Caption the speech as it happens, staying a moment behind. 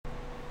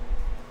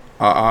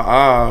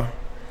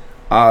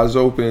Eyes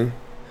open.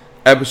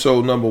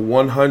 Episode number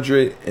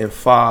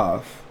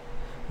 105.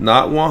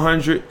 Not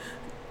 100.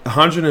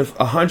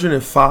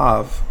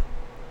 105.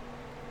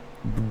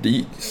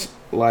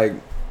 Like,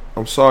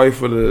 I'm sorry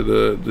for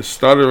the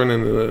stuttering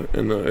and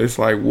the. It's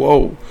like,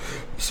 whoa.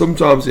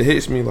 Sometimes it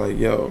hits me like,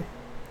 yo,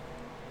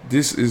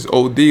 this is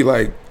OD.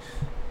 Like,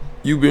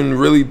 you've been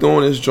really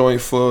doing this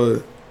joint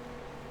for,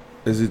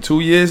 is it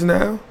 2 years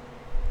now?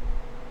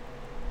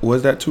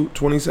 Was that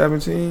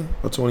 2017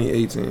 or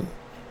 2018?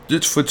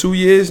 Just for 2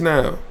 years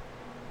now.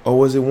 Or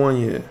was it 1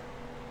 year?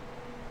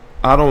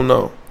 I don't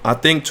know. I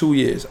think 2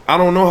 years. I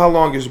don't know how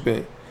long it's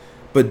been.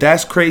 But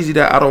that's crazy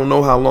that I don't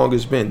know how long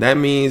it's been. That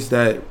means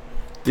that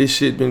this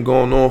shit been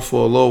going on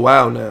for a little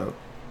while now.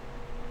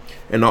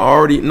 And I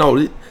already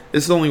know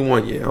it's only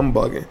 1 year. I'm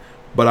bugging.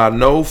 But I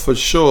know for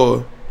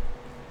sure.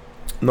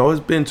 No, it's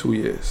been 2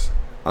 years.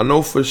 I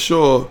know for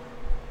sure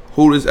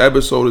who this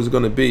episode is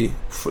going to be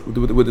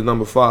with the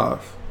number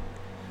 5.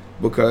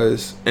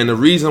 Because, and the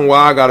reason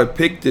why I got to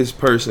pick this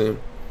person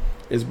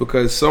is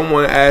because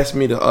someone asked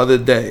me the other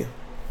day.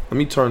 Let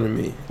me turn to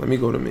me. Let me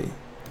go to me.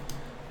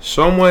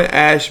 Someone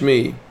asked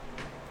me,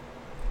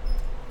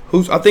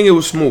 I think it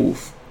was Smooth.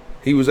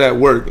 He was at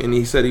work and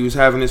he said he was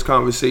having this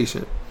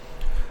conversation.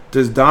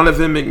 Does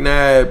Donovan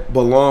McNabb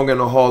belong in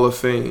the Hall of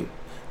Fame?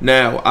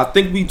 Now, I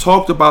think we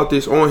talked about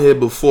this on here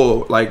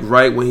before, like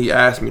right when he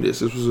asked me this.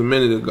 This was a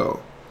minute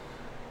ago.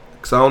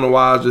 Because I don't know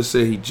why I just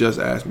said he just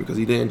asked me, because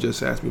he didn't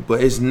just ask me.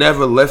 But it's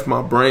never left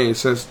my brain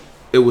since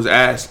it was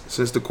asked,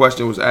 since the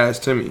question was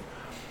asked to me.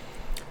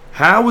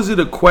 How is it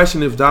a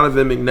question if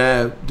Donovan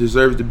McNabb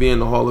deserves to be in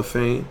the Hall of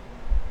Fame?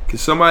 Can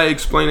somebody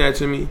explain that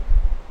to me?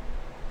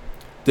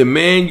 The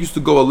man used to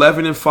go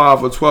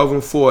 11-5 or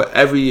 12-4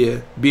 every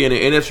year, be in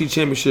the NFC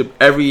Championship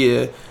every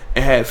year,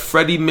 and had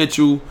Freddie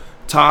Mitchell,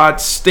 Todd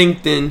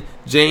Stinkton,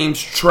 James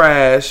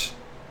Trash.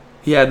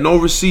 He had no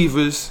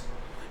receivers,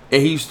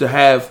 and he used to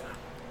have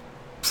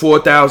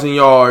 4,000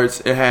 yards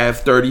and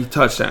have 30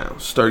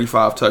 touchdowns,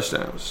 35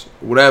 touchdowns,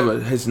 whatever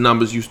his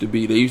numbers used to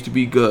be. They used to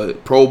be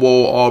good. Pro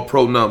Bowl, all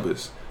pro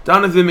numbers.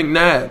 Donovan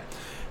McNabb,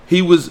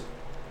 he was,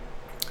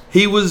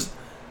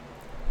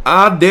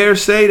 I dare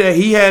say that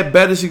he had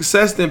better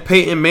success than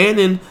Peyton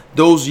Manning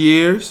those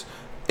years.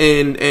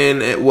 And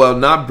well,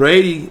 not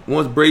Brady,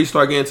 once Brady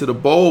started getting to the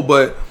bowl,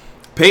 but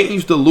Peyton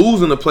used to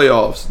lose in the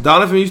playoffs.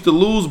 Donovan used to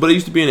lose, but he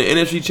used to be in the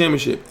NFC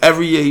Championship.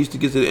 Every year he used to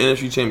get to the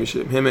NFC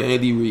Championship. Him and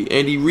Andy Reid.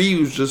 Andy Reid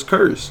was just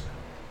cursed.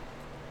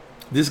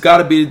 This got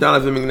to be the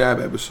Donovan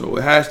McNabb episode.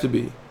 It has to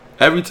be.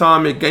 Every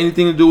time it got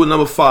anything to do with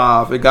number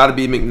 5, it got to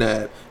be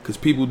McNabb. Because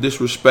people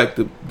disrespect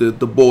the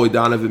boy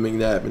Donovan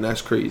McNabb, and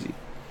that's crazy.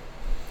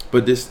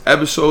 But this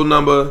episode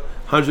number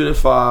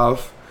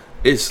 105,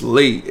 it's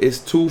late. It's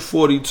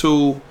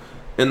 2:42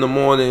 in the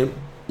morning.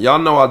 Y'all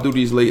know I do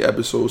these late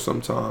episodes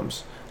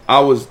sometimes. I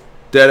was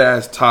dead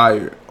ass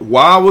tired.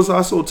 Why was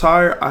I so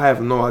tired? I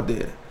have no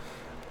idea.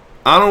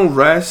 I don't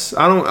rest.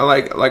 I don't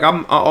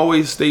I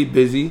always stay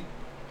busy.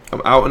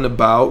 I'm out and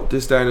about,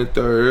 this, that, and the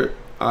third.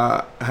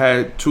 I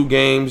had 2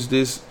 games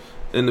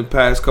in the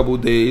past couple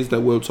of days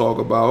that we'll talk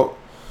about.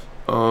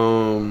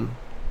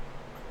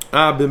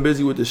 I've been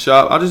busy with the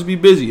shop. I'll just be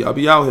busy. I'll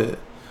be out here.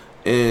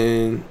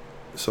 And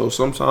so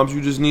sometimes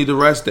you just need to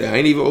rest day. I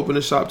ain't even open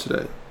the shop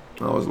today.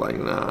 I was like,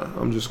 nah,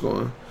 I'm just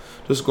going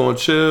to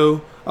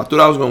chill. I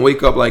thought I was going to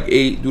wake up like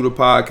 8, do the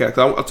podcast.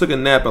 I took a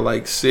nap at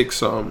like 6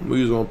 something.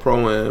 We was on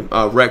Pro-Am,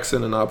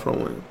 Rexon and not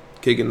Pro-Am,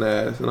 kicking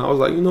ass. And I was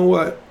like, you know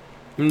what?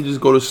 Let me just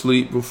go to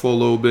sleep for a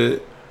little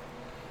bit.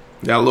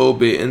 Got a little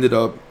bit. Ended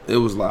up, it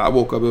was like, I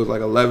woke up, it was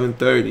like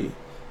 11:30.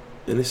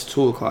 And it's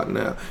 2 o'clock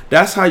now.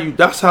 That's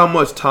how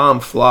much time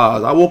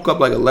flies. I woke up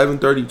like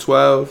 11:30,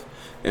 12.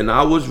 And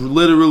I was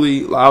like,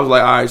 all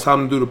right, it's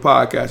time to do the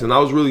podcast. And I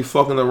was really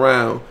fucking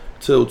around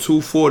till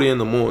 2:40 in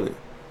the morning.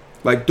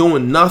 Like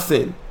doing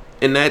nothing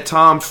in that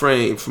time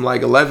frame from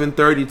like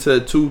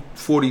 11:30 to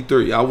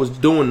 2:43. I was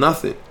doing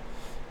nothing.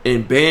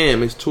 And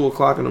bam, it's 2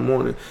 o'clock in the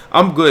morning.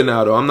 I'm good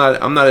now though. I'm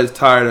not as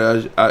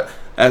tired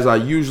as I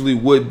usually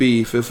would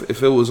be if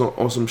it was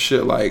on some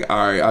shit like, all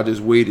right, I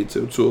just waited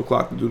till 2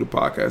 o'clock to do the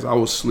podcast. I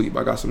was asleep.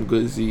 I got some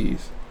good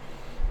Z's.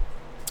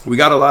 We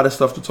got a lot of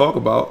stuff to talk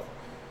about.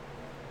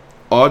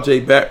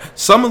 RJ back.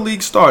 Summer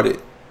League started.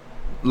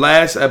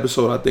 Last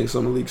episode, I think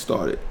Summer League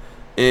started.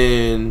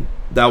 And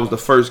that was the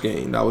first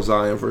game. That was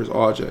Zion versus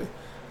RJ.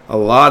 A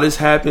lot has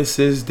happened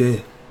since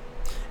then.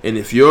 And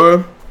if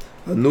you're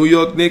a New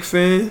York Knicks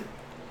fan,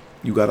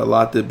 you got a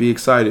lot to be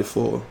excited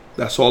for.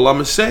 That's all I'm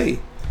going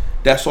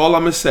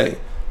to say.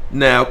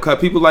 Now,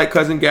 people like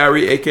Cousin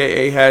Gary,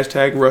 a.k.a.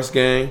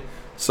 #RustGang,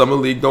 Summer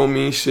League don't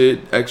mean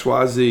shit,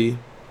 XYZ.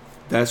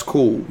 That's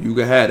cool. You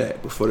can have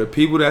that. But for the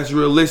people that's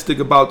realistic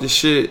about this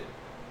shit,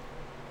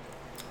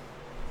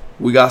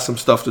 we got some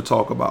stuff to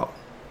talk about.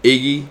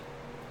 Iggy,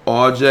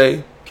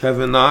 RJ,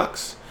 Kevin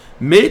Knox,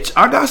 Mitch.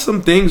 I got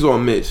some things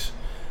on Mitch.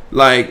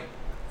 Like,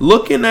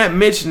 looking at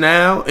Mitch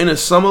now in a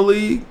Summer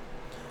League,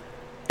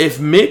 if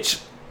Mitch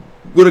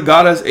would have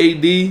got us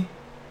AD,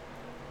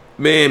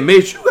 man,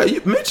 Mitch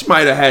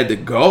might have had to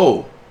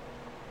go.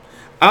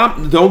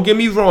 Don't get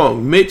me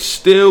wrong. Mitch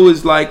still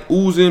is like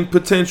oozing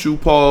potential,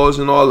 pause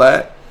and all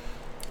that.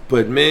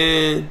 But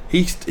man,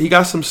 he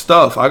got some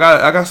stuff. I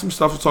got some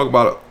stuff to talk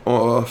about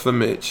for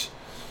Mitch.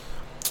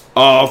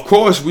 Of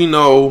course, we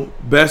know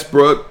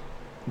Westbrook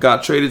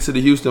got traded to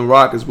the Houston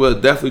Rockets. We'll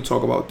definitely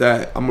talk about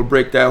that. I'm gonna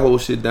break that whole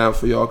shit down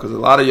for y'all because a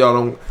lot of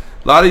y'all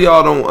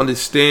don't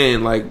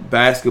understand like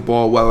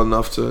basketball well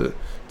enough to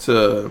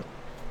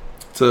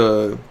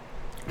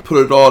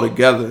put it all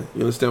together.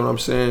 You understand what I'm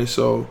saying?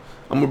 So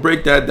I'm gonna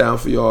break that down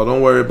for y'all.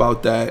 Don't worry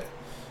about that.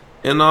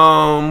 And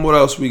what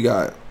else we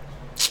got?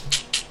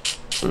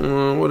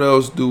 What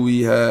else do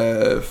we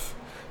have?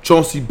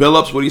 Chauncey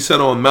Billups, what he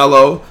said on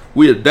Melo.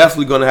 We are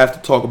definitely gonna have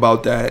to talk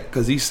about that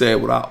because he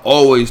said what I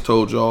always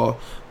told y'all.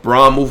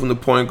 Bron moving the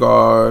point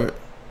guard,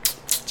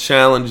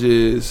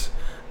 challenges.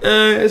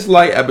 It's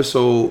light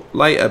episode.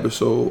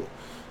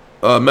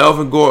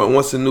 Melvin Gordon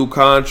wants a new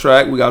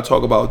contract. We gotta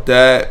talk about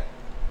that.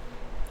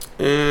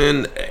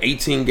 And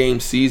 18-game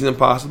season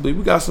possibly.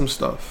 We got some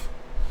stuff.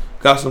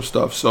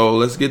 So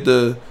let's get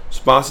the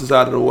sponsors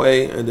out of the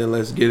way, and then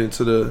let's get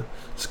into the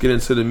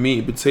meat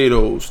and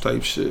potatoes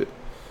type shit.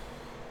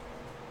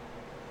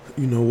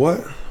 You know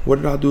what? What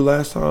did I do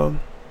last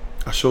time?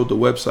 I showed the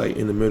website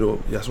in the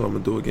middle. That's what I'm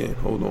gonna do again.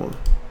 Hold on.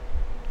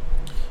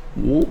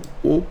 Whoop,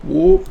 whoop,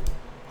 whoop.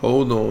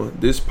 Hold on.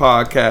 This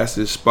podcast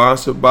is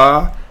sponsored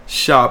by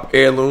Shop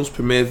Heirlooms,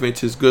 Premier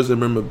Vintage Goods and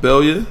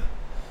Memorabilia.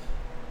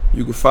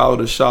 You can follow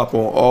the shop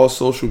on all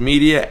social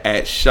media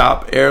at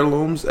Shop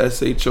Heirlooms,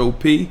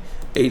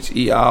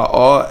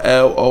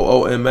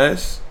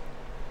 ShopHeirlooms.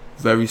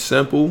 Very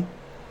simple.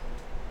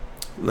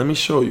 Let me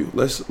show you.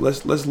 Let's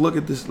look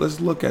at this. Let's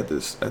look at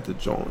this at the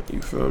joint.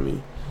 You feel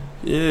me?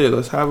 Yeah,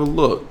 let's have a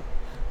look.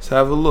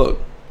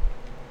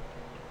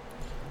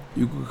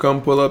 You can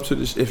come pull up to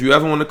the. If you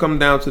ever want to come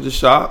down to the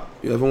shop,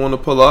 you ever want to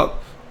pull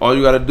up, all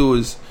you gotta do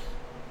is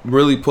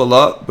really pull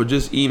up, but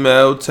just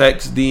email,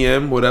 text,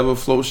 DM, whatever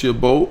floats your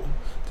boat.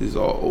 This is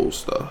all old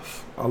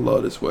stuff. I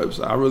love this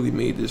website. I really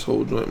made this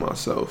whole joint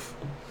myself.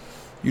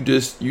 You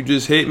just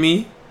hit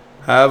me,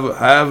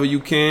 however you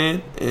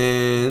can,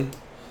 and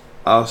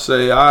I'll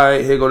say, all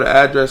right, here go the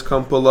address,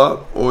 come pull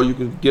up, or you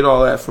can get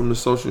all that from the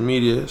social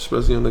media,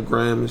 especially on the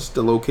gram. It's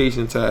the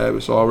location tab.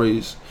 It's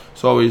always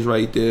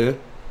right there.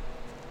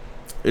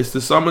 It's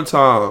the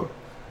summertime.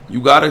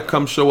 You gotta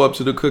come show up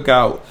to the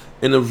cookout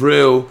in the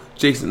real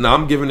Jason. Now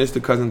I'm giving this to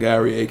Cousin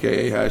Gary,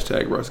 aka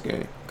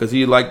 #RustGame, because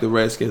he liked the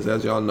Redskins,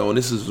 as y'all know, and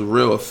this is a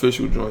real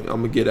official joint.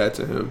 I'm gonna get that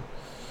to him.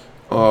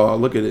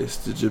 Look at this,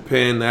 the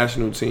Japan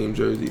national team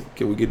jersey.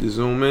 Can we get the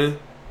zoom in?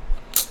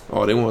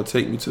 Oh, they want to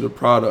take me to the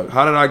product.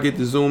 How did I get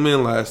the zoom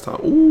in last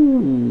time?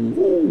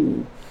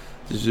 Ooh,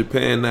 the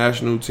Japan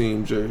national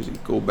team jersey.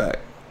 Go back.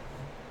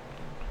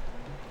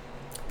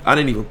 I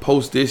didn't even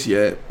post this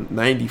yet.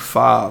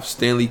 95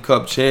 Stanley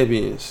Cup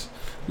champions.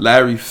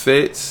 Larry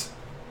Fitz.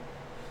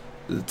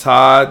 The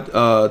Todd.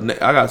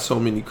 I got so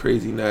many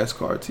crazy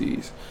NASCAR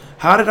tees.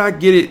 How did I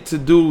get it to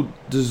do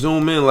the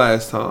zoom in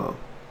last time?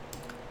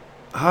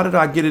 How did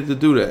I get it to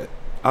do that?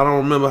 I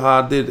don't remember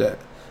how I did that.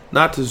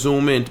 Not to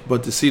zoom in,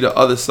 but to see the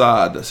other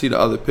side, to see the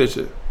other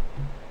picture.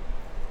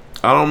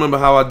 I don't remember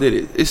how I did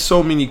it. It's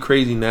so many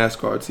crazy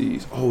NASCAR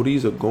tees. Oh,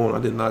 these are gone. I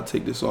did not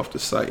take this off the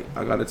site.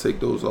 I got to take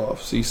those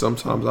off. See,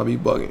 sometimes I be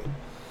bugging.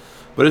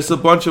 But it's a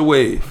bunch of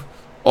wave.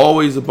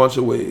 Always a bunch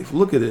of wave.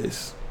 Look at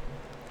this.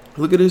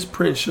 Look at this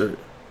print shirt.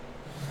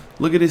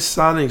 Look at this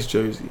Sonics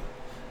jersey.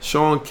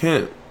 Sean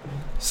Kemp.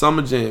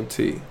 Summer Jam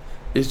tee.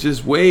 It's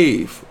just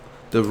wave.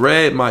 The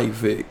red Mike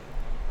Vick.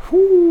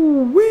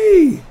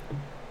 Whoo-wee.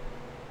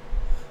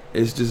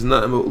 It's just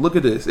nothing but look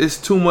at this. It's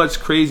too much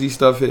crazy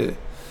stuff here.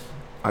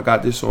 I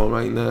got this on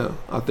right now.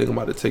 I think I'm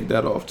about to take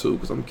that off too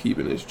because I'm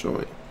keeping this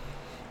joint.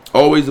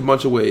 Always a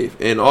bunch of wave.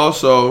 And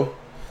also,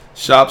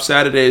 Shop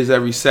Saturday is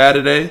every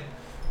Saturday.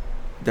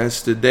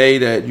 That's the day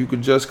that you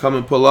can just come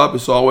and pull up.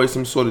 It's always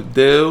some sort of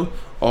deal.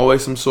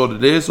 Always some sort of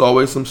this.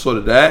 Always some sort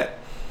of that.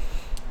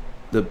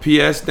 The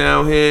PS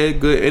down here.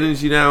 Good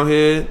energy down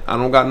here. I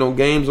don't got no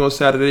games on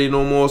Saturday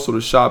no more, so the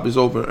shop is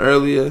open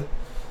earlier.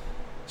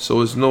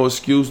 So it's no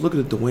excuse. Look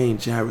at the Dwayne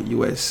Jarrett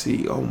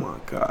USC. Oh my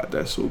God,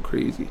 that's so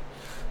crazy.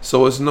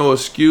 So it's no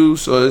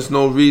excuse or it's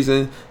no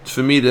reason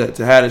for me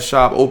to have the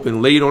shop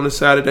open late on a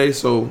Saturday.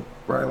 So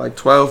right, like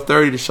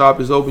 12:30, the shop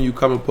is open. You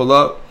come and pull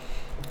up,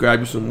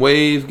 grab you some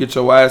wave, get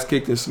your ass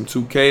kicked in some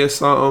 2K or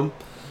something,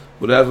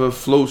 whatever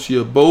floats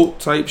your boat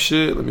type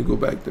shit. Let me go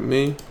back to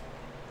me.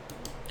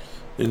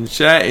 In the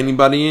chat,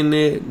 anybody in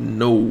there?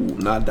 No,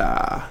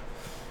 nada.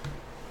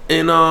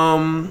 And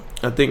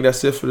I think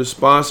that's it for the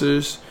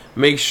sponsors.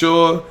 Make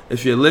sure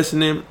if you're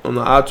listening on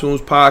the iTunes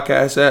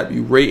podcast app,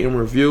 you rate and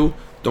review.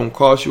 Don't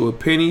cost you a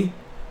penny.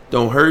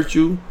 Don't hurt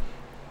you.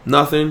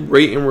 Nothing.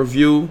 Rate and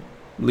review.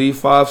 Leave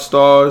 5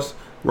 stars.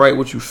 Write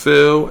what you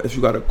feel. If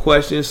you got a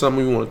question,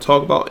 something you want to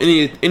talk about,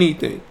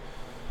 anything.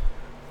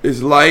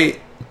 It's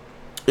light.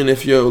 And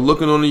if you're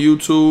looking on the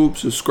YouTube,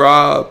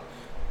 subscribe.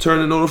 Turn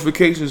the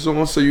notifications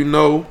on so you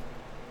know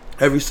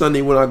every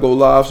Sunday when I go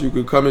live, so you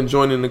can come and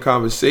join in the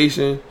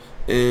conversation.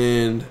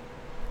 And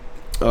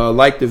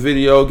Like the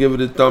video, give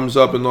it a thumbs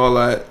up and all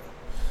that,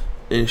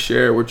 and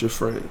share it with your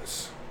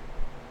friends.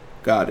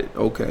 Got it.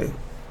 Okay.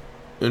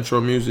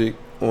 Intro music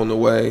on the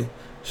way.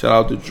 Shout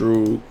out to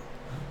Drew.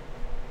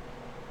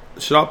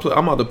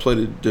 I'm about to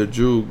play the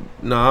Drew.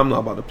 Nah, I'm not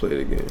about to play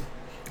it again.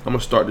 I'm gonna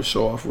start the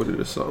show off with it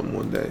or something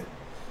one day.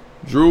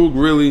 Drew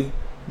really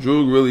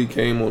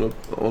came on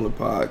the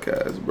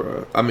podcast,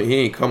 bro. I mean, he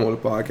ain't come on the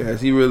podcast.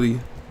 He really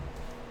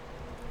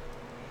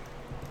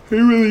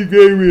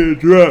gave me a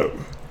drop.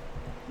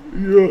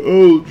 Your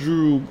old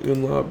Drew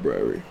in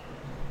library.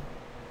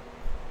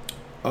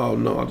 Oh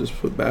no, I just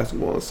put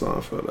basketball on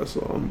Seinfeld. That's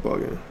all. I'm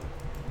bugging.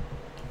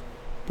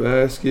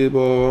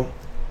 Basketball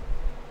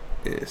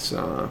and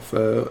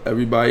Seinfeld.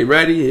 Everybody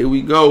ready? Here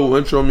we go.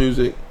 Intro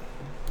music.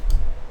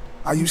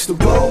 I used to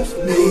roll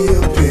me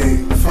a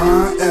big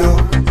fine L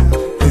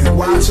and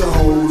watch a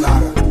whole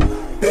lot of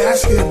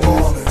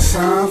basketball and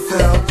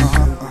Seinfeld.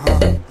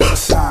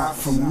 Aside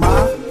from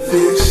my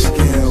fish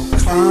scale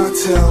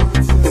clientele,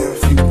 there are a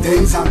few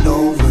things I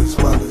know as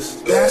well as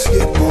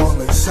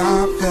basketball and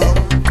Seinfeld.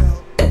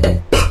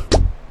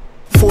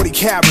 40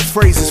 carat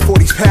phrases,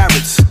 40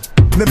 parrots.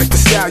 Mimic the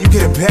style, you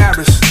get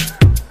embarrassed.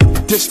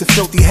 Ditch the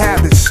filthy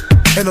habits.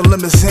 In a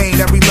limousine,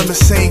 every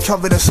limousine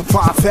covered in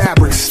supply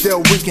fabrics.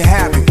 Still wreaking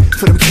havoc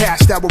for them cash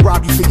that will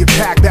rob you for your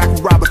pack. Back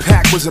when Robert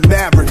Pack was a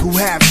maverick who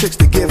had chicks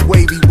to give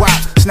wavy wop.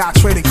 It's not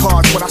trading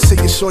cards when I say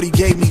your shorty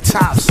gave me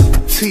tops.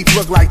 Teeth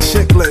look like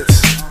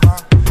chiclets,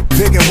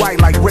 big and white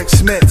like Rick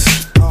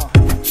Smith's.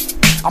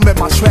 I'm at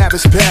my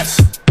Travis best.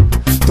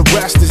 The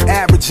rest is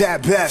average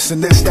at best,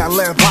 and this that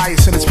land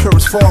bias in its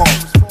purest form.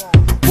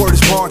 Word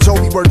is Bon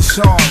Jovi, word is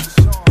Sean.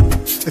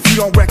 If you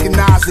don't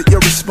recognize it,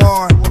 you'll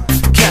respond.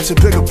 Catch a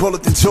bigger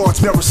bullet than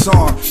George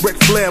Marathon. Ric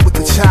Flair with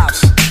the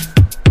chops,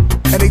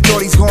 and they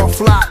thought he's gonna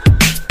flop.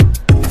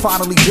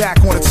 Finally back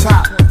on the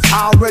top.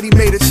 I already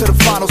made it to the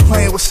finals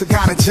playing with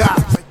Sagana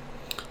Job.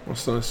 My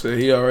son said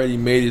he already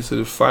made it to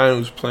the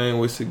finals playing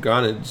with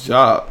Sagana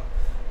Job.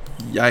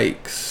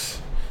 Yikes.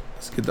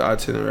 Let's get the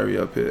itinerary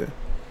up here.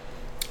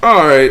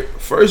 Alright,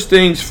 first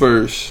things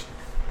first.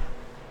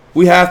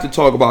 We have to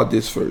talk about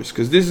this first,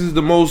 because this is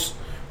the most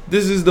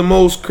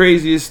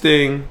craziest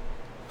thing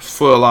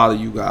for a lot of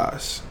you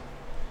guys.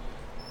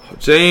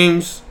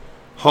 James,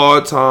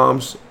 Hard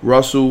Times,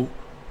 Russell,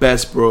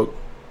 Westbrook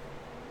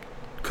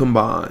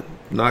combined.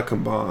 Not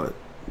combined.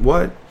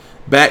 What?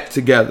 Back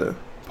together.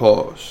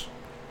 Pause.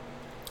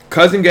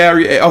 Cousin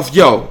Gary.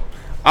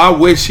 I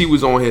wish he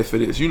was on here for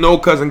this. You know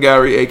Cousin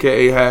Gary,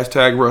 a.k.a.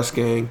 hashtag Russ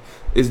Gang,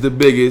 is the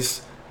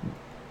biggest.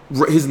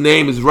 His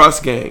name is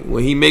Russ Gang.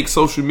 When he makes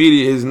social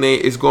media, his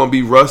name is going to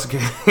be Russ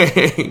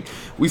Gang.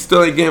 We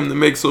still ain't get him to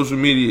make social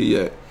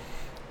media yet.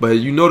 But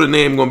you know the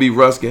name going to be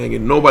Russ Gang,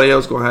 and nobody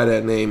else going to have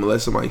that name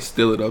unless somebody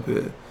steal it up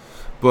here.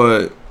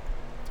 But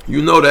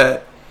you know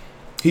that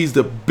he's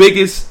the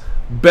biggest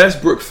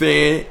Westbrook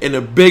fan and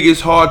the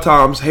biggest Hard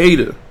Times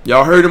hater.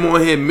 Y'all heard him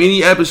on here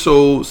many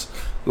episodes.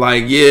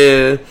 Like,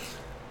 yeah,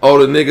 the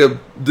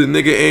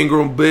nigga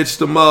Ingram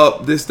bitched him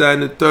up, this, that,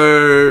 and the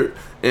third.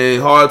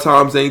 And Hard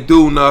Times ain't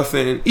do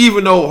nothing.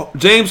 Even though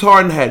James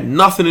Harden had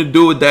nothing to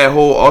do with that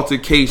whole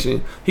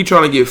altercation. He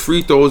trying to get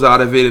free throws out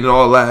of it and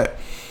all that.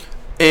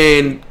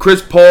 And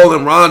Chris Paul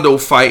and Rondo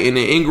fighting, and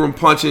Ingram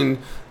punching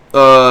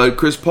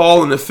Chris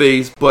Paul in the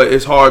face. But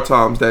it's Hard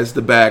Times that's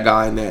the bad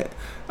guy in that.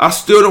 I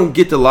still don't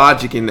get the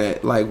logic in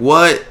that. Like,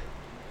 what?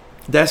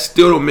 That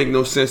still don't make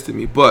no sense to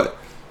me. But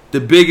the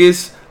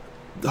biggest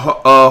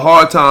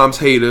Hard Times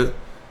hater.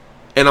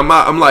 And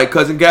I'm like,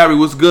 Cousin Gary,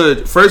 what's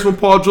good? First when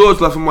Paul George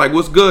left, I'm like,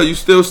 what's good? You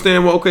still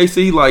stand with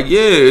OKC? He like,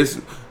 yeah,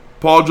 it's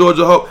Paul George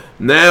a hope.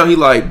 Now he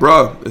like,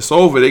 bruh, it's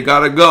over. They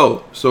gotta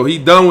go. So he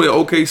done with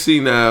OKC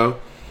now.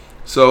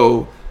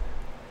 So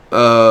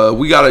y'all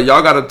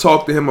gotta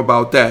talk to him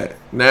about that.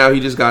 Now he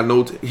just got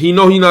no. He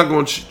know he not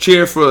gonna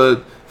cheer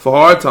for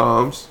Hard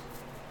Times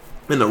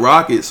in the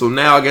Rockets. So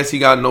now I guess he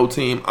got no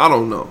team. I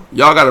don't know.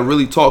 Y'all gotta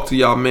really talk to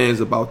y'all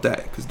mans about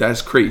that, because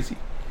that's crazy.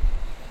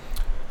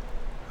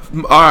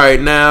 Alright,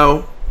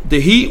 now, the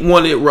Heat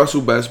wanted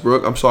Russell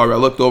Westbrook. I'm sorry, I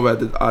looked over at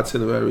the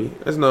itinerary.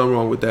 There's nothing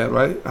wrong with that,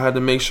 right? I had to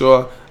make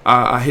sure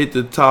I hit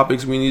the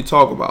topics we need to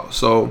talk about.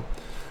 So,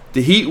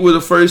 the Heat were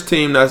the first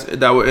team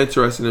that were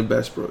interested in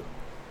Westbrook.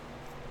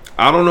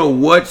 I don't know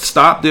what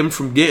stopped them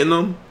from getting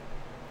them,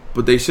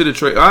 but they should have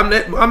traded.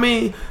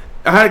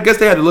 I guess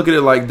they had to look at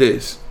it like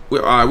this.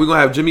 Alright, we're going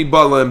to have Jimmy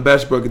Butler and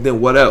Westbrook, and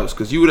then what else?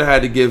 Because you would have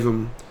had to give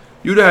them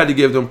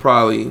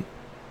probably...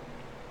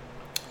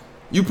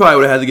 You probably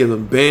would have had to give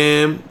them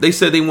Bam. They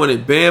said they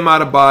wanted Bam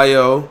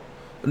Adebayo.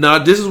 Now,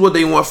 this is what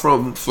they want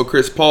for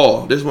Chris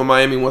Paul. This is what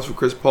Miami wants for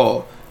Chris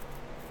Paul.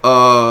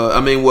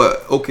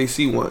 What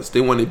OKC wants. They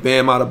wanted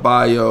Bam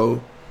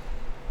Adebayo,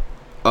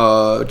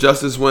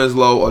 Justice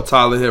Winslow, or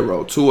Tyler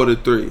Hero. 2 of the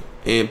 3.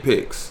 And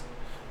picks.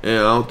 And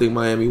I don't think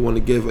Miami want to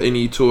give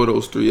any 2 of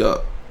those 3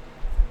 up.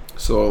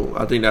 So,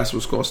 I think that's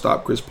what's going to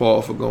stop Chris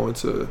Paul from going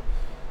to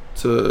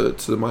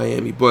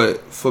Miami. But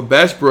for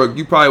Westbrook,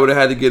 you probably would have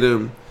had to get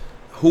him...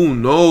 Who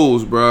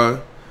knows,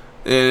 bruh?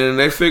 And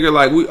they figure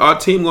like our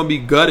team gonna be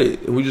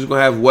gutted, and we just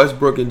gonna have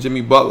Westbrook and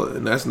Jimmy Butler,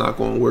 and that's not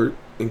gonna work.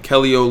 And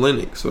Kelly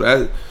Olynyk, so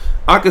that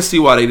I can see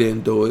why they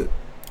didn't do it.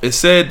 It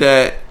said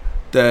that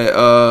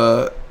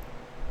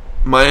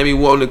Miami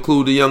won't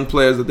include the young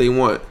players that they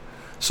want,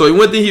 so he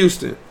went to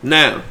Houston.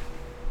 Now,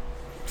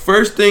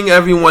 first thing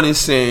everyone is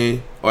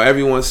saying or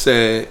everyone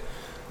said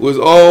was,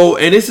 oh,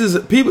 and this is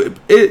people.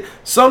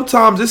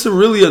 Sometimes it's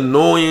really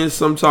annoying.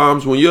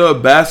 Sometimes when you're a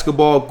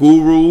basketball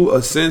guru,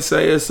 a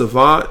sensei, a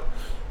savant.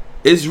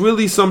 It's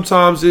really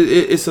sometimes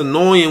it's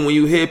annoying when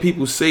you hear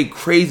people say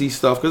crazy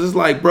stuff, because it's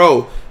like,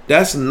 bro,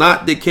 that's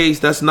not the case.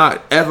 That's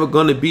not ever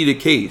going to be the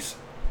case.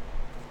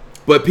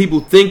 But people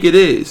think it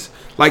is.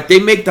 Like,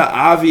 they make the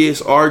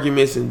obvious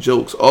arguments and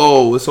jokes.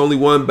 Oh, it's only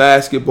one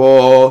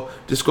basketball.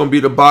 This going to be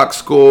the box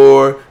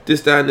score.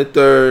 This, that, and the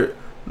third.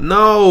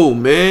 No,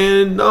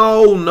 man.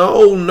 No.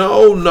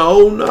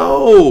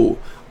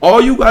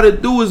 All you had to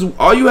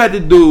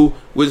do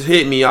was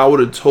hit me. I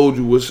would have told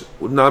you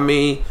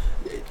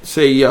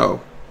say,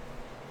 yo,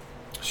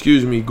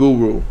 excuse me,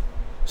 guru,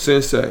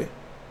 sensei,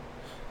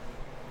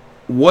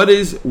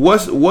 what's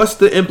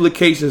the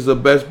implications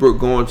of Westbrook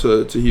going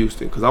to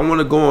Houston? Because I want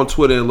to go on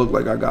Twitter and look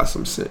like I got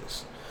some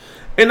sense.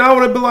 And I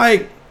would have been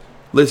like,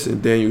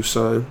 listen, Daniel,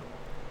 son,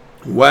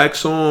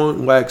 wax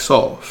on, wax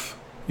off.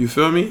 You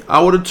feel me?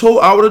 I would have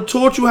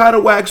taught you how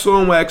to wax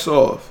on, wax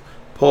off.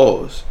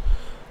 Pause.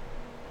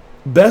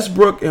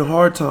 Westbrook in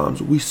Hard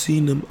Times, we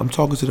seen them. I'm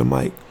talking to the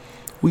mic.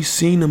 We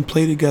seen them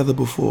play together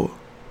before.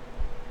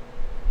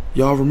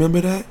 Y'all remember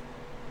that?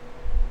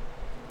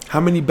 How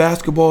many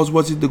basketballs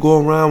was it to go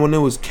around when it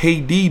was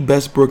KD,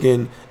 Westbrook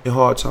in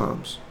Hard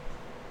Times?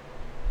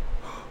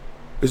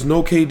 There's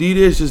no KD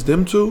there, it's just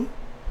them two?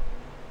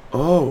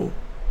 Oh.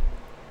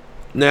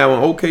 Now in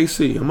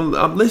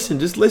OKC,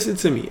 just listen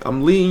to me.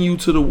 I'm leading you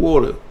to the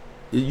water.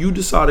 You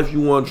decide if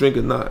you want to drink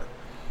or not.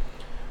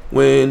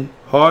 When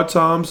Hard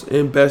Times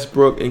and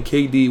Westbrook and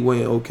KD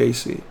went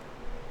OKC,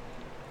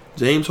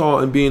 James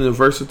Harden, being the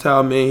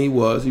versatile man he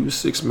was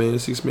sixth man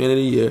of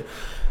the year.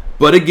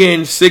 But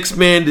again, sixth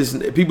man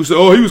people say,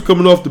 oh, he was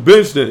coming off the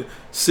bench then.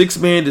 Sixth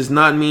man does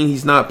not mean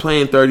he's not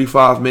playing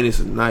 35 minutes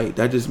a night.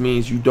 That just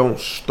means you don't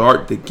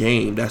start the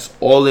game. That's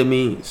all it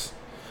means.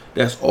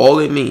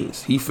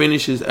 He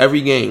finishes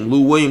every game.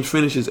 Lou Williams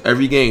finishes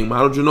every game.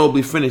 Manu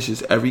Ginobili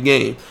finishes every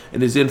game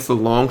and is in for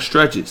long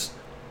stretches.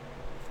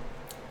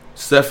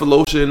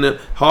 Cephalosha and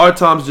the Hard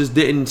Times just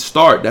didn't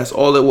start. That's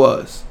all it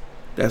was.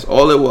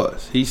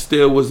 He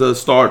still was a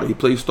starter. He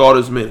played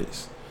starters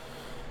minutes.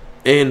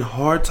 And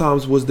Hard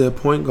Times was their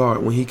point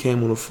guard when he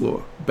came on the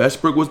floor.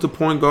 Westbrook was the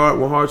point guard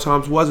when Hard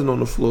Times wasn't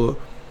on the floor.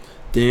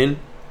 Then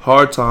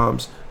Hard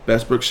Times,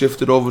 Westbrook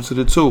shifted over to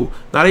the two.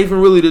 Not even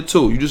really the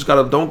two. You just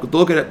gotta don't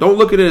look at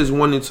it as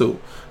 1 and 2.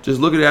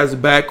 Just look at it as a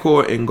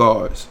backcourt and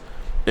guards.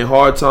 And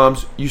Hard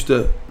Times used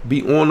to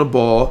be on the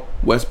ball.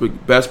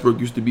 Westbrook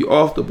used to be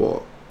off the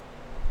ball.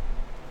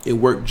 It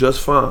worked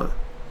just fine.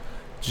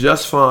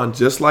 Just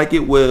like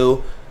it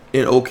will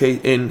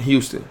in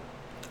Houston.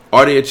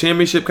 Are they a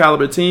championship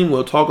caliber team?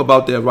 We'll talk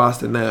about their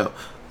roster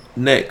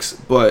next.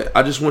 But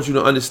I just want you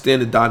to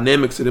understand the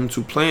dynamics of them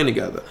two playing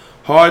together.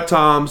 Hard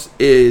Times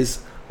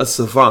is a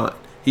savant.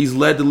 He's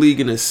led the league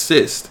in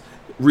assists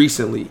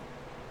recently.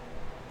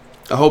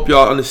 I hope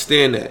y'all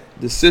understand that.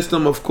 The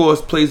system, of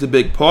course, plays a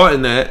big part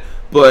in that,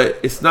 but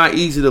it's not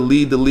easy to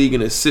lead the league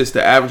in assists,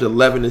 to average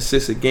 11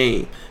 assists a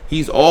game.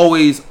 He's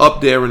always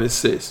up there in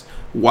assists.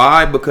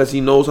 Why? Because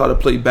he knows how to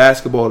play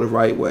basketball the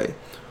right way.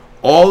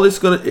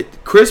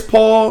 Chris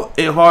Paul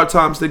and Hard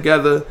Times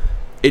together,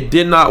 it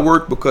did not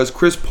work because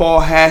Chris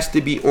Paul has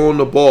to be on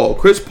the ball.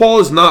 Chris Paul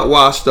is not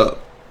washed up.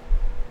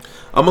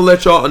 I'm going to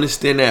let y'all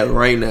understand that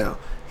right now.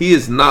 He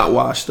is not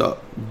washed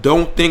up.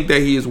 Don't think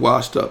that he is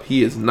washed up.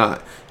 He is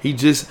not. He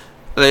just,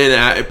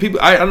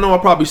 I know I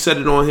probably said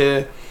it on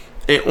here,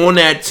 and on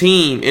that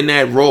team, in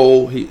that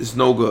role, he is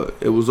no good.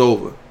 It was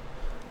over.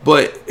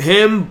 But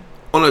him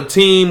on a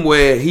team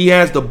where he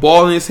has the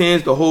ball in his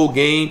hands the whole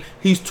game,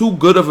 he's too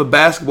good of a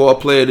basketball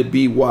player to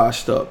be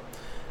washed up.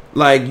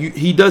 Like,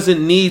 he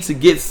doesn't need to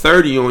get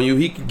 30 on you.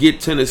 He can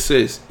get 10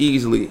 assists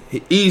easily. He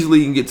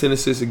can get 10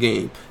 assists a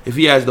game if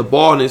he has the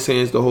ball in his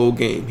hands the whole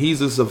game.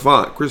 He's a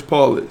savant. Chris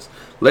Paul is.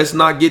 Let's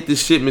not get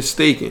this shit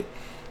mistaken.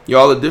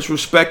 Y'all are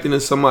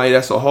disrespecting somebody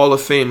that's a Hall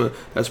of Famer.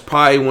 That's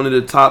probably one of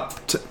the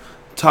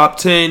top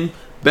 10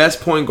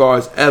 best point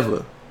guards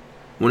ever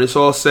when it's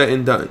all said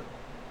and done.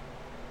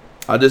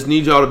 I just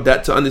need y'all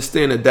to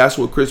understand that that's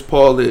what Chris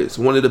Paul is.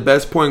 One of the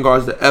best point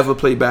guards to ever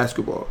play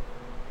basketball.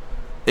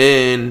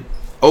 And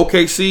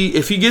OKC,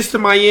 if he gets to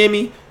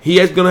Miami, he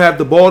is gonna have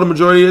the ball the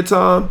majority of the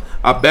time.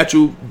 I bet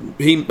you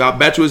he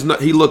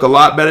look a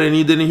lot better than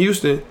he did in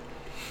Houston.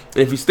 And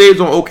if he stays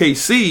on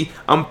OKC,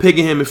 I'm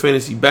picking him in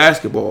fantasy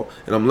basketball,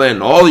 and I'm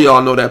letting all of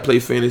y'all know that play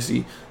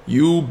fantasy.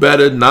 You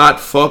better not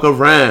fuck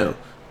around.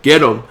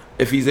 Get him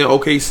if he's in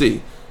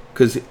OKC,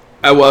 because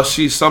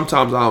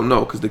sometimes I don't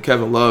know, because the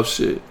Kevin Love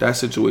shit, that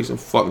situation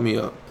fucked me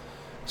up.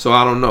 So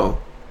I don't know.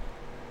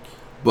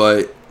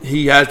 But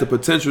he has the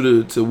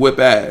potential to whip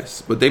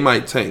ass, but they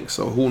might tank.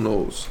 So who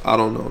knows? I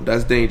don't know.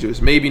 That's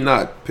dangerous. Maybe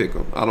not pick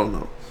him. I don't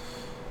know.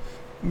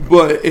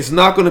 But it's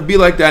not going to be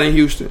like that in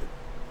Houston.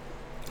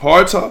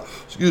 Hard times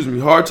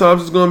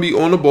is going to be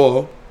on the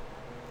ball.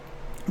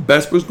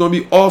 Westbrook's going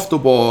to be off the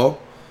ball.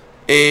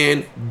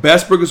 And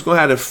Westbrook is going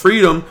to have the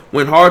freedom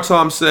when Hard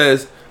Times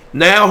says,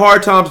 now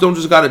Hard Times don't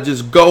just got to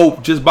just go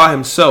just by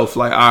himself.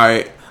 Like, all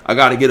right, I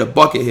got to get a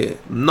bucket here.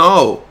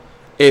 No.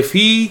 If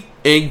he,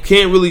 and you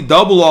can't really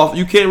double off,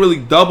 you can't really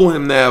double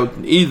him now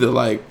either.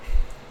 Like,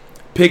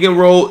 pick and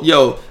roll.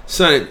 Yo,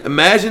 son,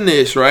 imagine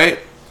this, right?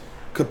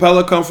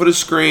 Capella come for the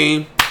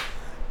screen.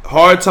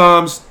 Hard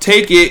Times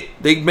take it.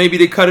 Maybe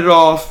they cut it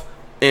off,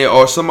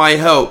 or somebody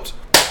helped.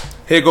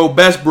 Here go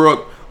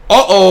Westbrook.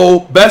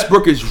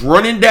 Westbrook is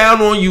running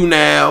down on you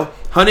now,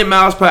 100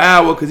 miles per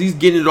hour, because he's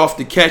getting it off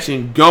the catch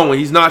and going.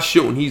 He's not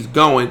shooting, he's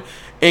going.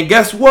 And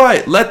guess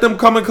what? Let them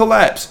come and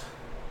collapse.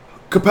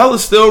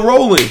 Capella's still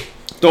rolling,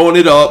 throwing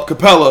it up.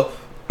 Capella,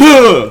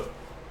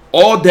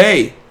 all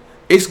day.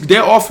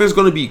 Their offense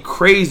going to be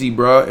crazy,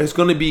 bro. It's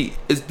going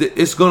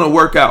to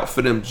work out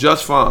for them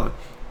just fine.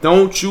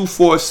 Don't you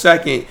for a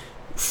second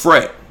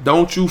fret.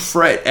 Don't you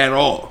fret at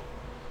all.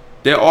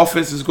 Their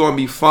offense is going to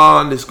be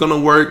fine. It's going to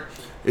work.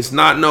 It's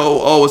not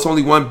it's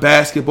only one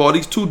basketball.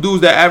 These two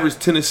dudes that average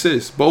 10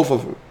 assists, both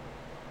of them.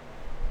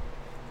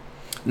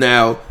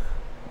 Now,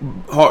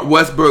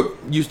 Westbrook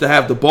used to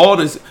have the ball.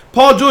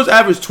 Paul George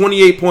averaged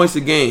 28 points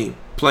a game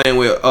playing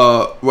with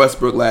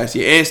Westbrook last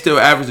year, and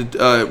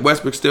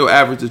Westbrook still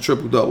averaged a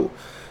triple-double.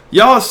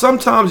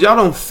 Sometimes y'all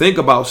don't think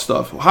about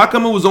stuff. How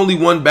come it was only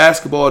one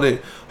basketball then?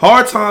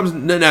 Hard Times,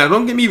 now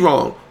don't get me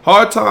wrong.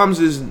 Hard Times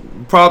is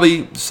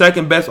probably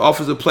second best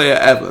offensive player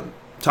ever.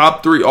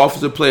 Top 3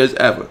 offensive players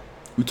ever.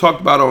 We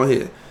talked about it on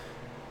here.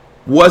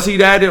 Was he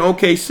that in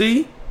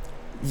OKC?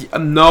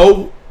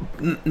 No.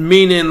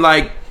 Meaning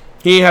like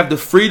he didn't have the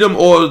freedom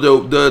or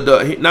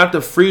the not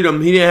the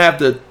freedom. He didn't have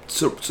the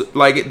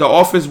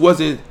offense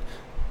wasn't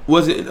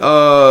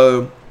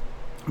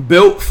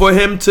built for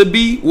him to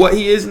be what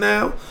he is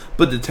now.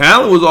 But the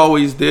talent was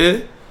always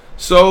there.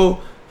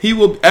 So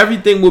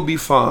everything will be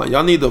fine.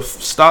 Y'all need to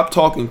stop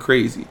talking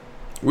crazy.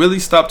 Really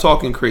stop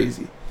talking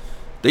crazy.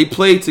 They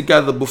played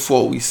together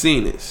before. We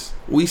seen this.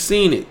 We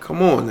seen it.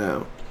 Come on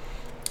now.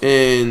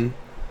 And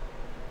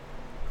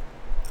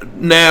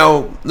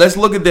now let's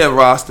look at their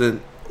roster.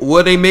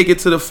 Will they make it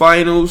to the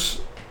finals?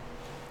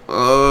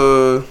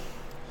 Are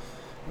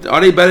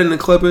they better than the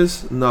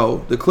Clippers?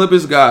 No. The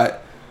Clippers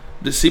but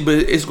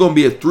it's gonna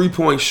be a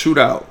 3-point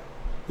shootout.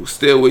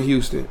 Still with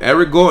Houston.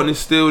 Eric Gordon is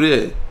still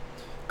there.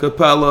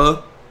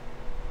 Capella,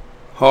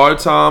 Hard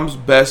Times,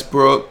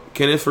 Westbrook,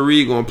 Kenneth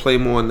Faried gonna play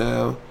more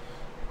now.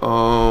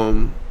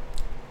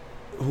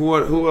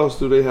 Who else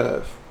do they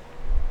have?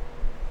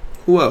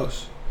 Who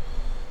else?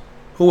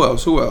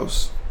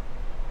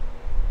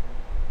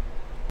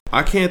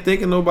 I can't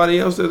think of nobody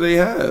else that they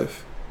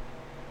have.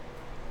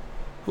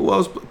 Who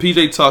else?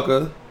 PJ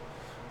Tucker.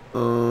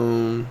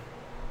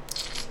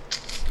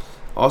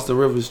 Austin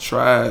Rivers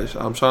trash.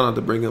 I'm trying not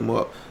to bring him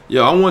up.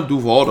 Yo, I want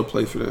Duval to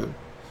play for them.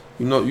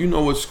 You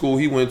know what school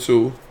he went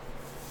to.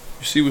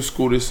 You see what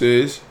school this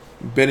is.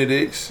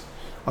 Benedict's.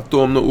 I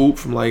threw him the oop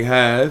from like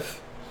half.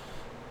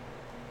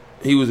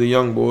 He was a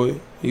young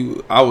boy.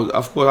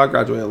 Of course I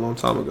graduated a long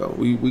time ago.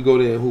 We go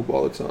there and hoop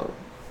all the time.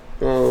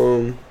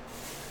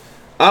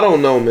 I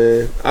don't know,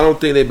 man. I don't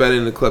think they're better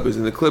than the Clippers,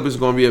 and the Clippers are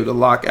gonna be able to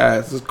lock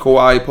ass. This is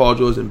Kawhi, Paul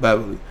George, and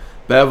Beverly.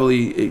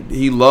 Beverly,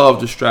 he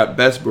loved to strap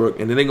Westbrook,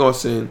 and then they're gonna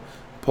send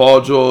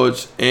Paul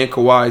George and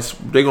Kawhi.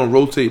 They're gonna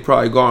rotate,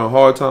 probably guarding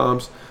Hard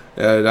Times.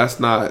 That's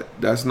not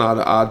an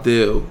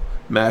ideal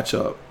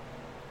matchup.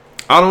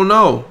 I don't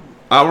know.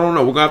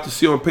 We're gonna have to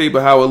see on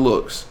paper how it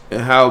looks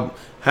and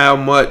how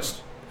much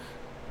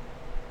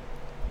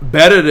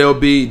better they'll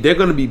be. They're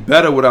gonna be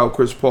better without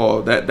Chris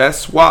Paul. That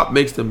swap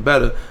makes them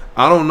better.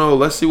 I don't know.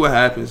 Let's see what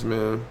happens,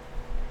 man.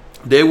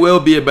 They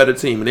will be a better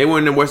team, and they were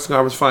in the Western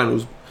Conference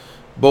Finals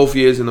both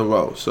years in a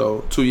row.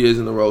 So 3 years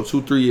in a row.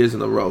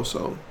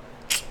 So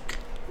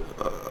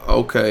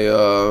okay.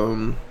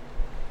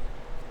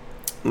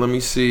 Let me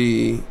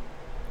see.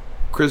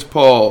 Chris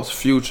Paul's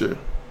future.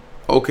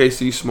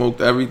 OKC smoked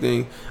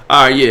everything.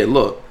 All right, yeah.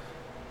 Look,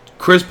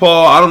 Chris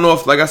Paul. I don't know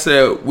if, like I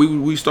said,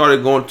 we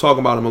started talking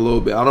about him a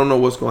little bit. I don't know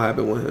what's gonna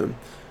happen with him.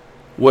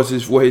 What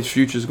his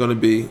future is gonna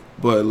be.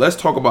 But let's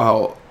talk about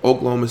how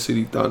Oklahoma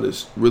City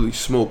Thunders really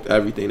smoked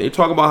everything. They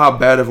talk about how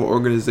bad of an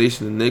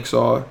organization the Knicks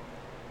are,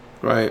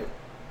 right?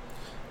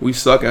 We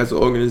suck as an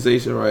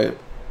organization, right?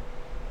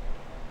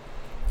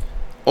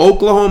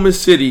 Oklahoma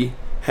City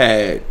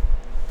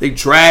they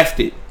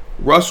drafted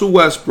Russell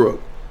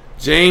Westbrook,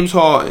 James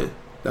Harden,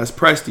 that's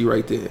Presti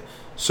right there,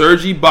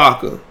 Serge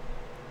Ibaka,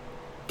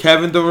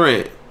 Kevin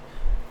Durant,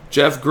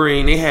 Jeff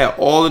Green. They had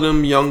all of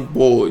them young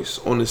boys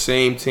on the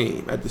same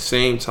team at the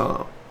same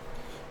time.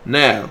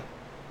 Now,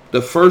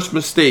 the first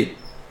mistake,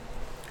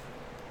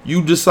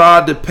 you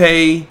decide to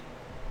pay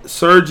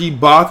Serge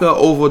Ibaka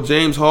over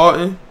James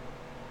Harden?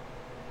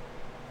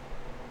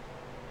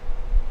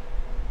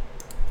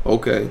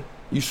 Okay,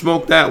 you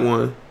smoked that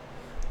one.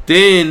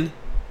 Then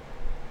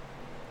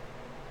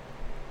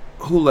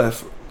who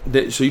left?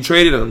 So you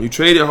traded him. You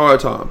traded Hard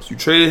Times. You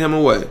traded him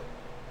away.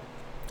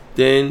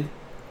 Then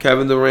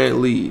Kevin Durant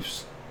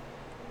leaves.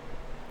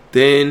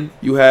 Then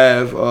you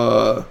have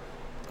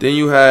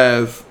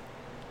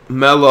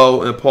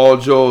Melo and Paul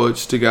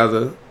George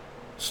together,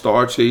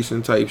 star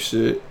chasing type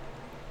shit.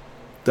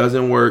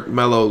 Doesn't work.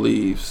 Melo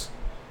leaves.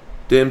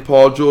 Then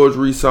Paul George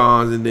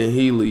resigns and then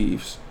he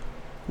leaves.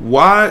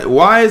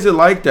 Why is it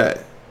like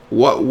that?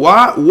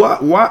 Why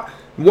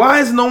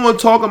is no one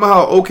talking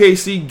about how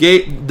OKC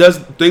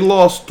they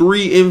lost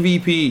 3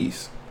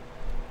 MVPs?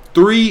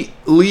 3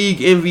 league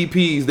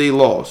MVPs they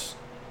lost.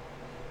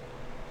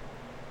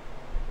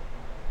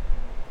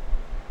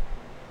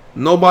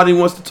 Nobody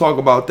wants to talk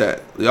about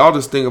that. Y'all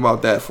just think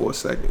about that for a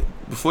second.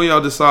 Before y'all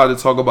decide to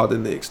talk about the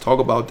Knicks, talk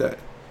about that.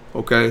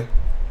 Okay?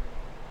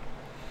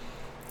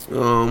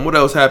 What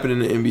else happened in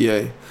the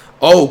NBA?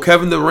 Oh,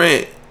 Kevin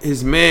Durant,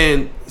 his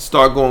man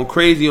start going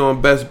crazy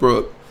on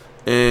Westbrook.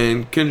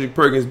 And Kendrick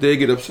Perkins did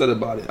get upset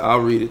about it. I'll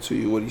read it to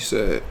you what he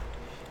said.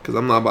 Because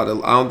I'm not about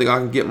to. I don't think I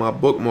can get my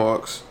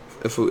bookmarks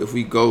if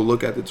we go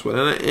look at the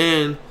Twitter.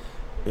 And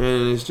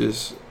it's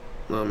just,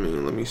 I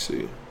mean, let me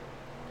see.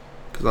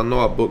 Because I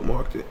know I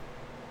bookmarked it.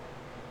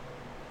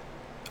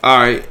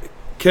 Alright.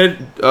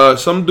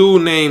 Some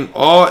dude named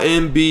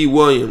R.M.B.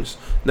 Williams.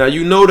 Now,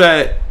 you know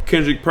that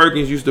Kendrick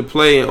Perkins used to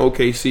play in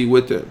OKC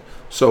with him.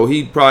 So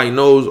he probably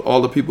knows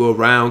all the people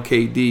around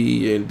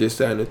KD and this,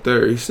 that, and the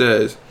third. He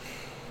says,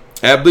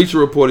 at Bleacher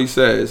Report, he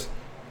says,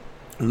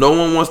 no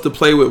one wants to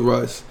play with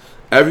Russ.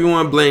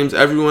 Everyone blames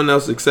everyone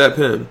else except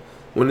him.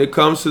 When it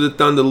comes to the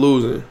Thunder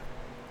losing,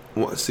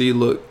 see,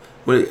 look,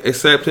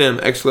 except him,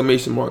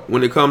 exclamation mark.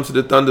 When it comes to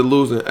the Thunder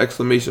losing,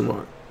 exclamation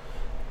mark.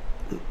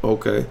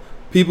 Okay.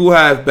 People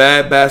have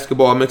bad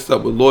basketball mixed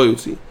up with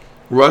loyalty.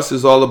 Russ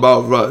is all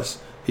about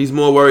Russ. He's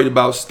more worried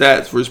about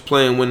stats versus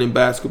playing winning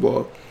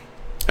basketball.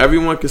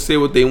 Everyone can say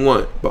what they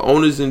want, but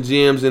owners and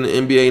GMs in the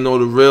NBA know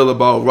the real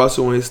about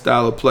Russell and his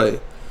style of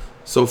play.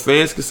 So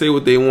fans can say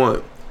what they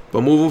want.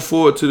 But moving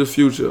forward to the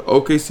future,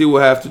 OKC will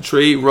have to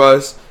trade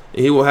Russ,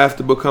 and he will have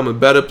to become a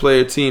better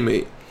player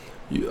teammate.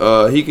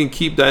 He can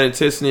keep that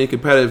intensity and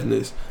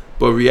competitiveness,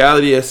 but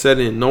reality has set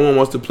in. No one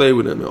wants to play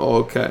with him in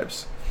all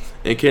caps.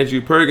 And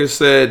Kendrick Perkins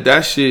said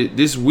that shit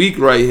this week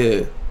right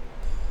here.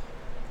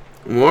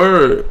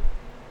 Word.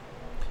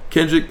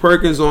 Kendrick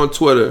Perkins on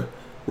Twitter.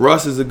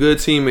 Russ is a good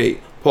teammate.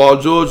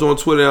 Paul George on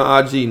Twitter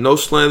and IG. No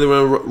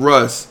slandering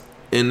Russ,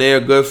 and they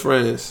are good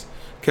friends.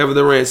 Kevin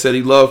Durant said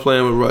he loved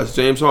playing with Russ.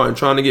 James Harden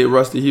trying to get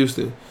Russ to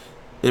Houston.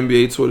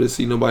 NBA Twitter,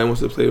 see nobody wants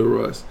to play with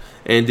Russ.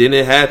 And then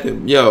it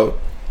happened. Yo,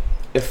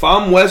 if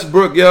I'm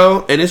Westbrook,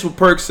 yo, and this is what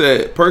Perk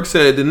said. Perk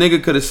said the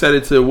nigga could have said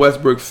it to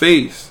Westbrook's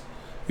face.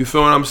 You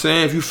feel what I'm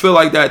saying? If you feel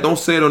like that, don't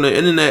say it on the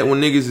internet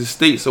when niggas is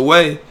states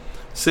away.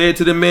 Say it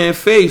to the man's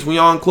face when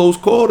y'all in close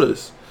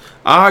quarters.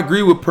 I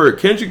agree with Perk.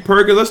 Kendrick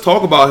Perkins, let's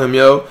talk about him,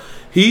 yo.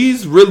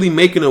 He's really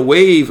making a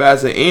wave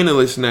as an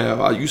analyst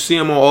now. You see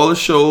him on all the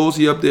shows.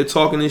 He up there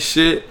talking his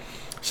shit.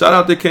 Shout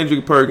out to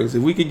Kendrick Perkins.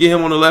 If we could get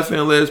him on the Left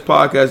Hand Layers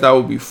podcast, that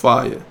would be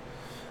fire.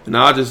 And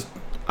I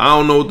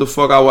don't know what the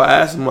fuck I would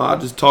ask him. I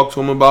just talk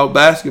to him about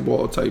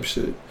basketball type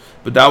shit.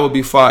 But that would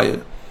be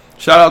fire.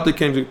 Shout out to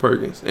Kendrick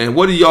Perkins. And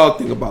what do y'all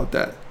think about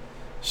that?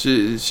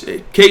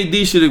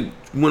 KD should have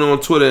went on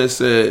Twitter and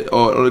said,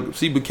 but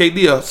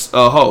KD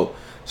a hoe.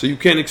 So you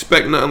can't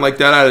expect nothing like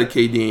that out of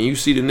KD. And you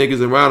see the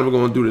niggas around him are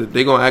gonna do that.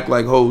 They gonna act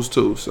like hoes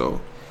too. So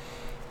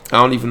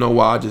I don't even know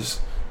why I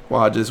just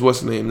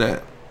what's the name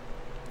that?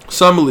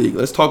 Summer League.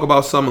 Let's talk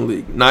about Summer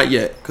League. Not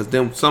yet, because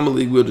then Summer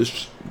League we'll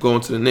just go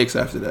into the Knicks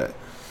after that.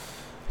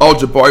 Oh,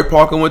 Jabari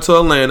Parker went to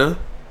Atlanta.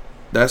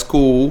 That's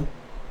cool.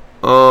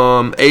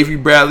 Avery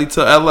Bradley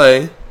to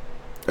LA.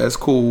 That's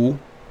cool.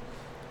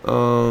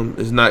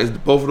 Is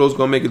both of those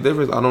gonna make a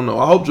difference? I don't know.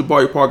 I hope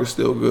Jabari Parker's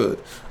still good.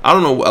 I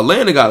don't know.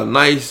 Atlanta got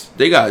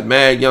they got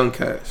mad young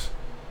cats.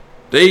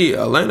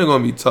 Atlanta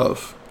gonna be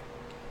tough.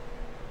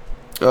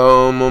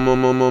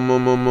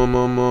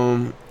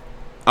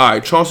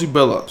 Alright, Chauncey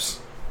Billups.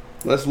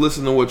 Let's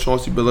listen to what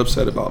Chauncey Billups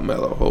said about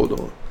Melo. Hold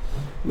on.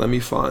 Let me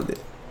find it.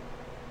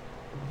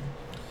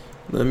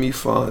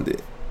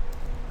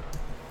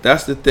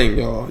 That's the thing,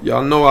 y'all.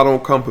 Y'all know I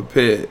don't come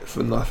prepared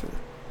for nothing.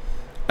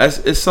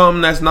 It's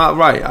something that's not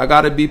right. I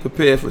gotta be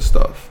prepared for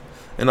stuff,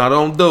 and I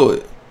don't do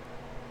it.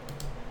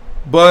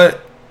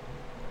 But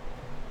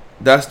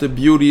that's the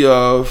beauty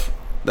of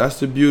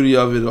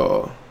it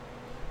all.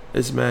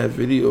 It's mad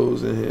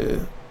videos in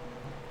here.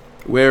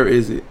 Where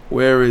is it?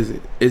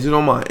 Is it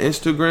on my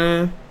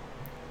Instagram?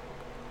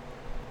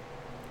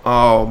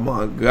 Oh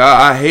my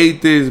god, I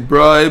hate this,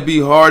 bro. It'd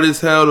be hard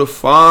as hell to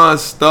find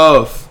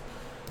stuff.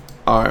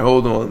 Alright,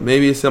 hold on.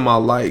 Maybe it's in my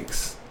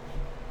likes.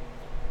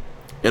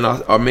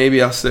 Or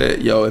maybe I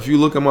said, yo, if you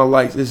look at my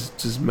likes, it's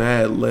just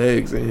mad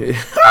legs in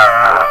here.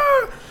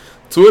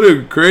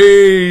 Twitter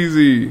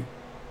crazy.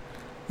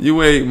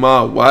 You ain't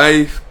my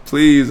wife.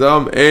 Please,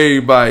 I'm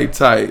everybody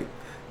type.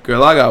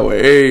 Girl, I got what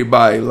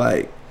everybody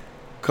like.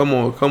 Come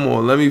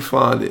on. Let me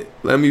find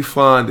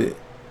it.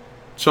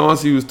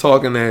 Chauncey was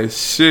talking that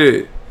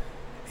shit.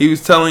 He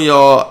was telling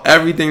y'all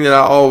everything that I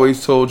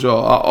always told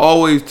y'all. I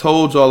always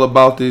told y'all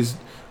about this,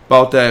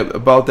 about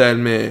that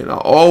man. I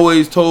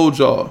always told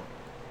y'all.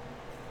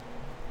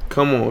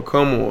 Come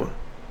on.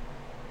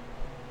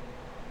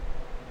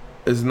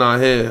 It's not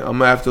here. I'm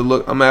gonna have to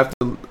look. I'm gonna have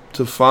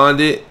to find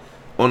it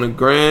on the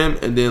gram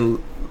and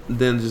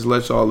then just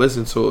let y'all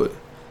listen to it.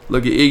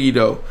 Look at Iggy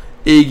though.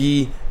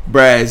 Iggy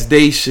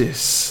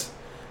Brasdacious,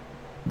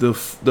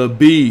 the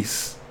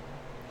beast.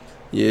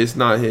 Yeah, it's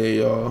not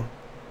here, y'all.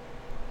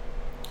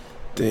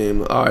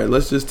 Damn. All right,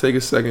 let's just take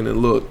a second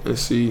and look and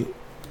see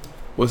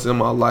what's in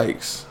my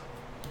likes.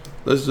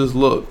 Let's just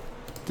look.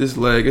 This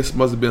leg, it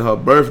must have been her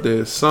birthday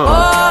or something.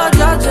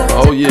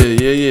 Oh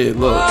yeah.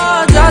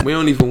 Look, we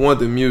don't even want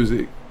the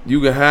music.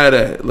 You can have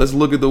that. Let's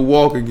look at the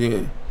walk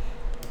again.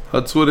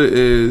 Her Twitter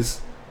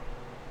is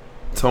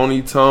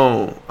Tony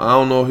Tone. I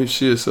don't know if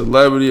she a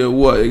celebrity or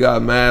what. It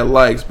got mad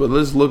likes, but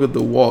let's look at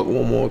the walk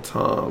one more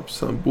time.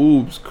 Some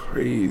boobs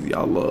crazy.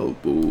 I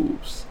love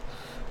boobs.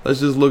 Let's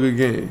just look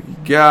again.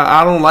 Yeah,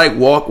 I don't like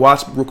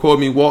record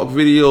me walk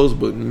videos,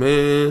 but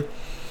man,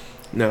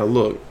 now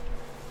look.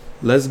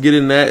 Let's get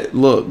in that.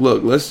 Look.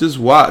 Let's just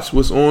watch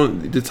what's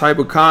on the type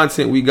of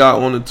content we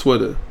got on the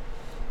Twitter.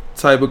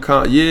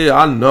 Yeah,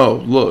 I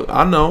know. Look,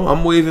 I know.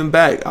 I'm waving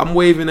back. I'm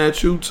waving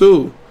at you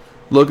too.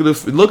 Look at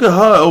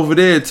her over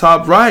there,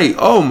 top right.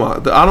 Oh my!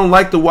 I don't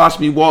like to watch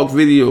me walk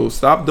videos.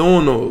 Stop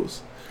doing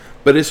those.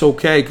 But it's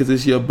okay because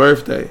it's your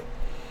birthday.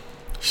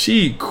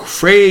 She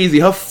crazy.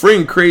 Her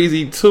friend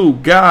crazy too.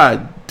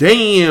 God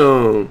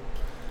damn,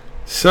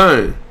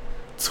 son.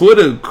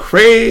 Twitter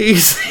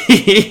crazy.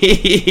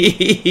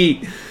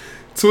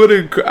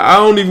 Twitter. I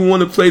don't even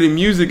want to play the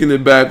music in the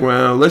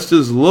background. Let's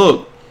just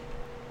look.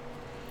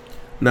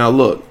 Now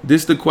look.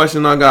 This is the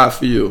question I got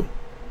for you,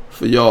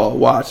 for y'all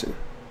watching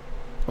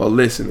or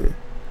listening.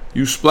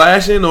 You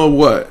splashing or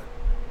what?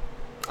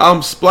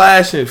 I'm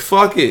splashing.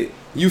 Fuck it.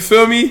 You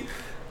feel me?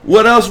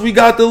 What else we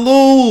got to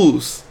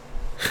lose?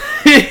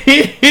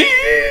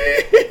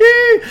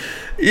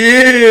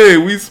 Yeah,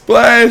 we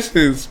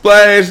splashing.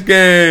 Splash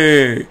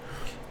gang.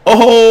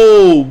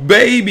 Oh,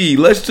 baby.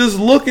 Let's just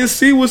look and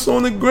see what's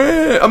on the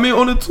gram.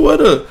 On the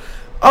Twitter.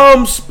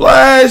 I'm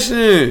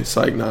splashing. It's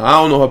like, nah, I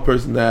don't know her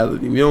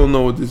personality. We don't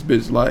know what this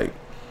bitch like.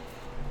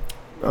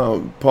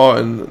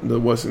 Pardon the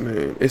what's her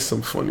name. It's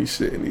some funny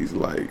shit in these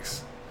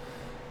likes.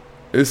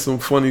 It's some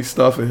funny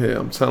stuff in here.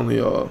 I'm telling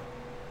y'all.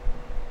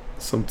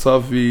 Some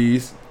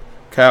toughies.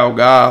 Cal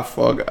Guy,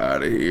 fuck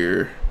out of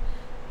here.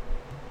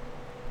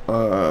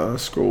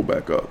 Scroll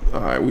back up.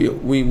 All right, we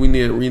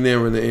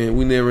nearing the end.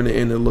 We nearing the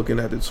end of looking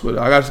at the Twitter.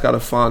 I just gotta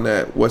find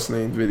that what's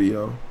name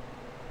video.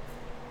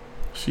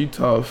 She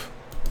tough.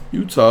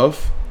 You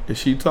tough? Is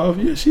she tough?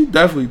 Yeah, she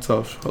definitely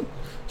tough.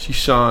 She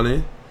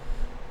shining.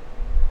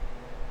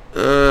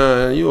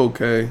 You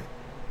okay?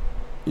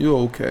 You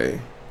okay?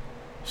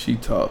 She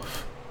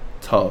tough.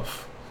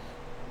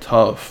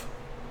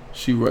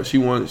 She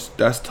wants.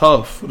 That's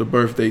tough for the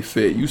birthday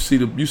fit. You see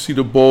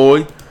the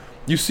boy.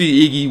 You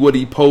see Iggy, what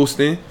he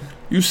posting.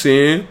 You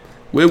see him.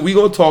 We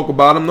gonna talk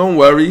about him. Don't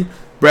worry.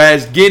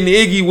 Brad's getting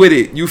Iggy with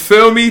it. You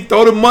feel me?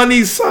 Throw the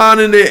money sign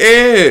in the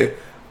air.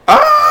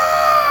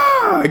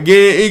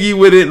 Getting Iggy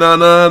with it. Nah.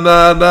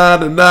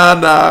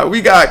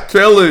 We got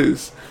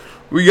killers.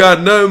 We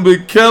got nothing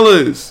but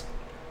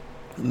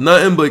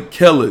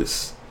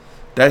killers.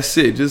 That's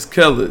it. Just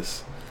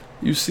killers.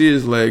 You see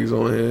his legs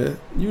on here.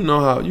 You know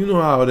how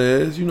it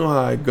is. You know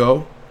how it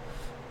go.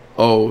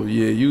 Oh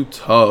yeah, you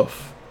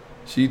tough.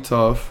 She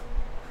tough.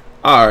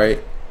 All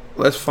right,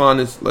 let's find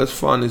this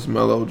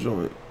mellow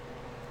joint.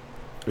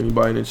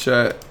 Anybody in the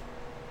chat?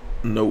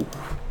 No.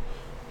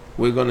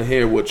 We're gonna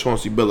hear what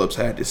Chauncey Billups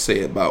had to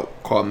say about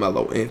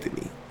Carmelo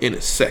Anthony in a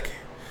second.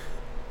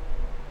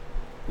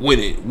 When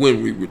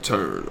we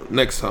return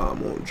next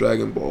time on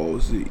Dragon Ball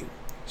Z.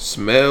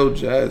 Smell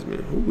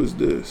Jasmine. Who is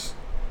this?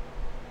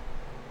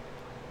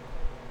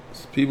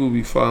 People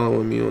be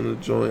following me on the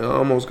joint. I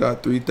almost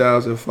got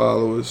 3,000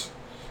 followers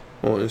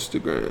on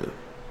Instagram.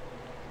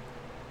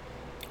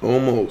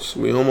 Almost.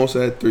 We almost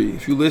at 3.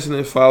 If you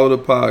listening, follow the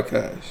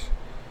podcast.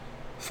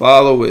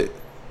 Follow it.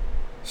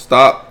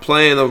 Stop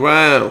playing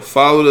around.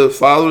 Follow the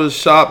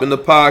shop and the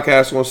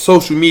podcast on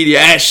social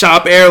media at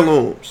Shop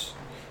Heirlooms.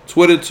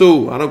 Twitter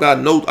too. I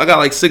got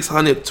like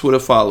 600 Twitter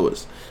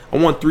followers. I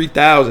want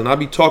 3,000. I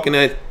be talking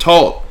that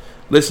talk.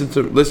 Listen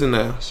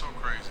now. It's so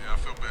crazy. I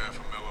feel bad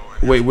for Melo.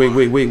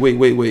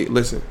 Wait.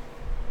 Listen.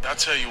 I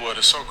tell you what,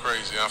 it's so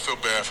crazy. I feel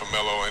bad for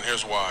Melo, and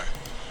here's why.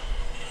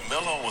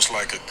 Melo was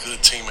like a good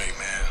teammate,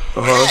 man.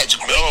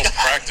 Melo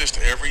practiced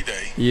every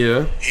day.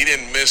 Yeah. He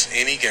didn't miss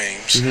any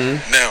games.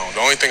 Mm-hmm. Now,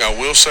 the only thing I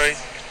will say,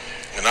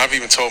 and I've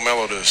even told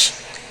Melo this,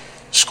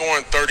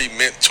 scoring 30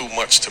 meant too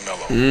much to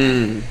Melo.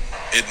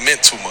 It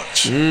meant too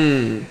much.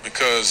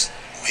 Because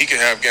he could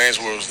have games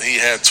where he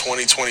had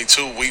 20,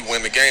 22, we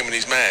win the game and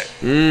he's mad.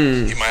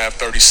 He might have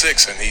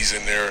 36 and he's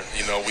in there,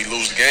 we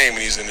lose the game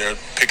and he's in there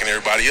picking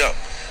everybody up.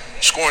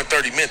 Scoring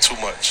 30 meant too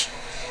much.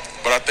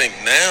 But I think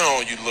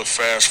now you look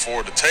fast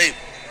forward the tape,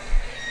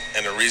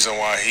 and the reason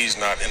why he's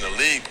not in the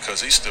league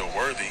because he's still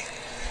worthy.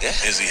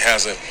 is he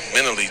hasn't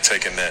mentally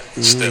taken that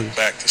step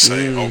back to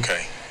say,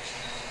 okay,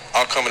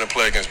 I'll come in and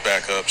play against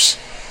backups.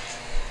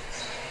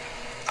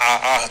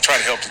 I'll try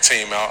to help the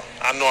team out.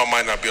 I know I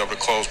might not be able to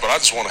close, but I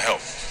just want to help.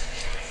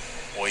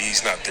 Well,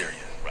 he's not there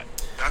yet. Right.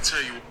 I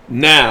tell you.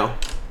 Now,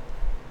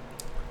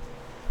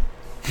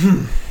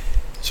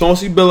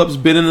 Chauncey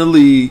Billups been in the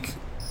league.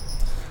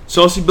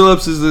 Chauncey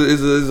Billups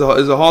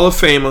is a Hall of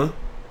Famer,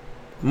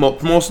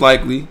 most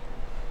likely.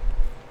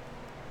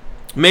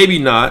 Maybe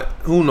not.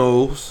 Who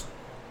knows?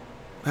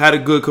 Had a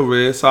good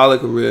career, solid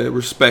career,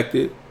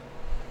 respected.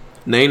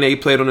 Nene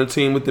played on the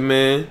team with the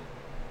man.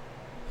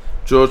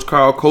 George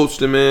Karl coached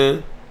the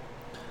man.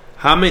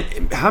 How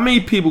many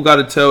people got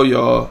to tell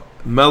y'all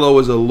Melo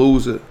is a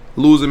loser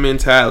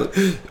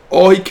mentality?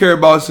 All he cared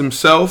about is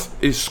himself,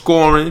 is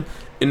scoring,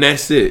 and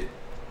that's it.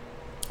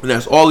 And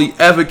that's all he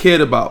ever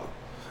cared about.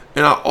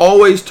 And I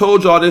always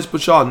told y'all this,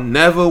 but y'all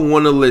never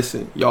want to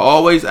listen. Y'all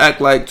always act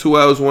like 2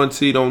 L's 1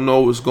 T don't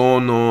know what's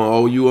going on.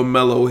 Oh, you a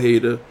Melo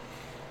hater.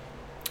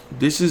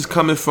 This is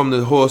coming from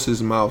the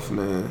horse's mouth,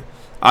 man.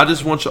 I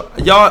just want y'all.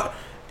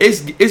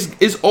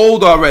 It's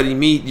old already.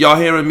 Y'all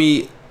hearing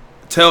me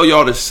tell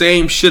y'all the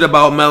same shit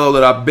about Melo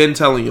that I've been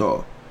telling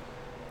y'all.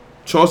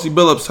 Chauncey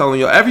Billups telling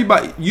y'all.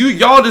 Everybody,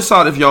 y'all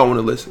decide if y'all want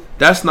to listen.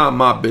 That's not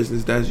my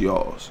business. That's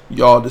y'all's.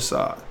 Y'all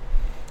decide.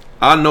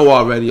 I know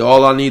already.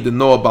 All I need to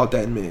know about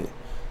that man.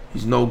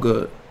 He's no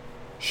good.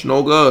 He's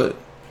no good.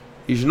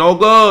 He's no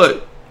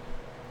good.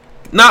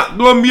 Not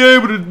gonna be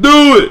able to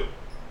do it.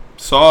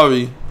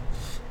 Sorry.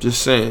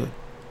 Just saying.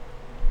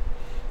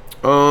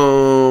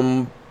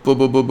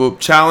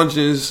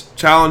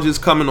 Challenges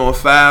coming on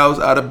fouls,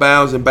 out of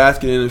bounds, and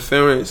basket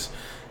interference.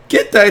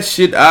 Get that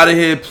shit out of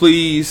here,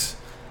 please.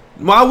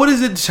 Why? What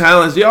is it?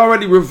 Challenge? They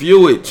already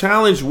review it.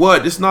 Challenge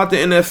what? It's not the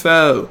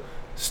NFL.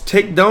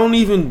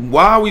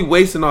 Why are we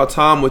wasting our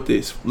time with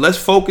this? Let's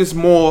focus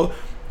more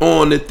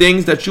on the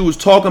things that you was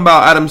talking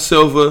about, Adam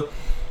Silver.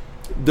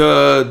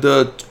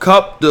 The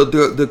cup,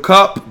 the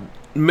cup,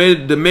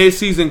 the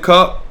mid-season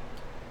cup.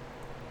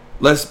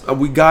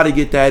 We gotta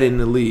get that in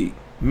the league.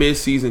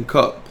 Mid-season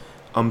cup.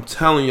 I'm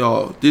telling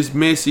y'all, this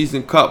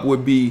mid-season cup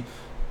would be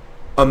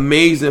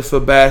amazing for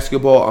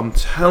basketball. I'm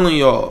telling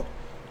y'all.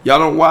 Y'all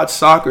don't watch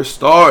Soccer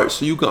Stars,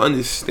 so you can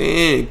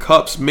understand.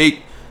 Cups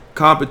make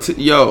competition.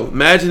 Yo,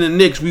 imagine the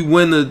Knicks, we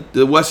win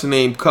the what's the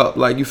name cup.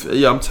 Like,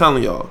 I'm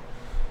telling y'all.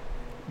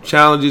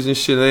 Challenges and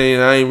shit,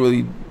 I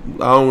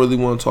don't really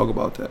want to talk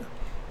about that.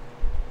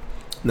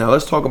 Now,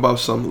 let's talk about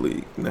Summer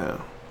League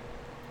now.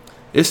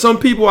 There's some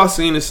people I've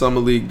seen in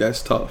Summer League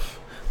that's tough.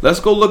 Let's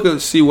go look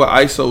and see what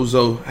ISO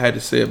Zoe had to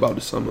say about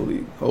the Summer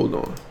League. Hold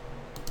on.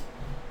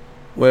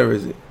 Where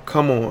is it?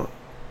 Come on.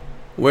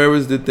 Where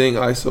is the thing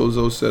ISO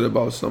Zoe said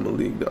about Summer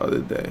League the other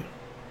day?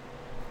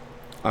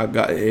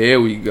 Here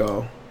we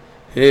go.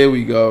 Here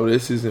we go.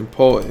 This is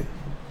important.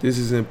 This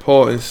is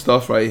important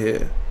stuff right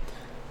here.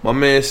 My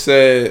man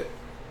said,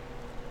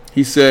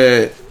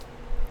 the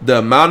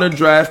amount of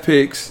draft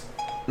picks.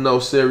 No,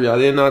 Siri, I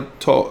did not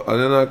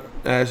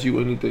ask you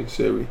anything,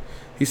 Siri.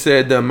 He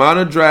said the amount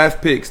of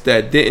draft picks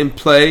that didn't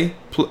play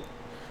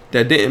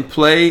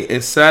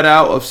and sat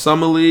out of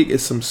Summer League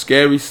is some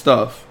scary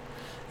stuff.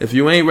 If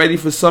you ain't ready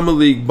for Summer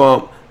League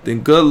bump,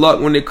 then good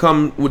luck when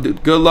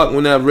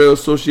that real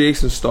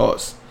association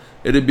starts.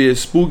 It'll be a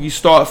spooky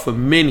start for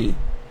many.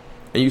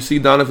 And you see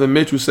Donovan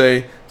Mitchell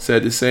said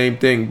the same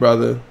thing,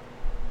 brother.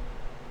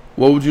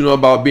 What would you know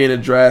about being a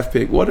draft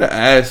pick? What an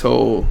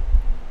asshole.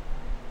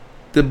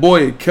 The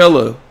boy a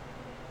killer.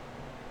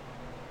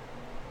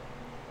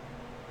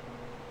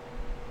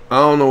 I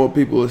don't know what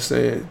people are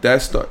saying.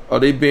 Are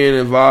they being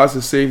advised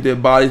to save their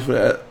bodies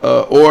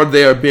or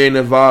they are being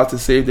advised to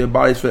save their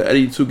bodies for the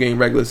 82-game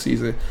regular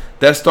season?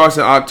 That starts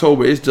in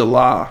October. It's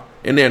July,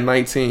 and they're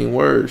 19.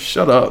 Words.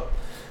 Shut up,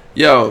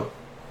 yo.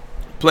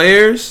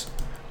 Players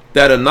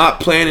that are not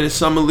playing in the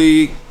Summer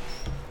League.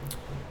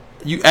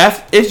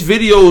 It's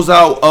videos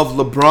out of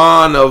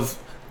LeBron, of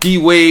D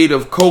Wade,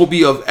 of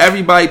Kobe, of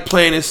everybody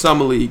playing in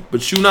Summer League,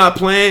 but you not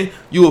playing.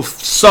 You a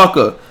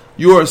sucker.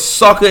 You're a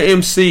sucker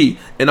MC,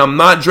 and I'm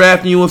not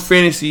drafting you in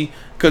fantasy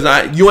because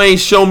you ain't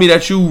show me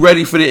that you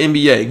ready for the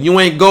NBA. You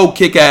ain't go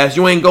kick ass.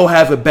 You ain't go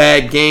have a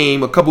bad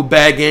game, a couple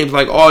bad games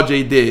like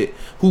RJ did,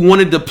 who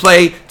wanted to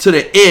play to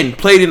the end,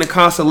 played in the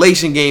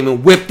consolation game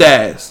and whipped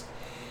ass.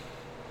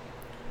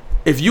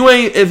 That's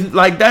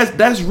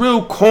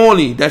real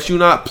corny that you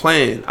not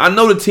playing. I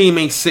know the team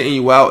ain't sitting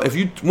you out. If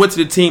you went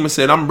to the team and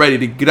said, I'm ready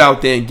to get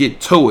out there and get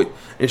to it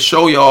and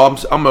show y'all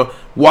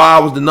why I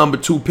was the number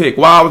 2 pick,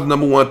 why I was the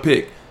number 1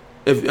 pick.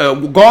 If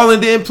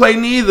Garland didn't play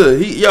neither,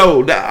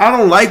 I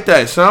don't like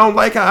that. So I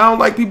don't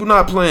like people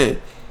not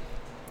playing.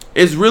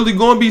 It's really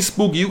gonna be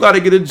spooky. You gotta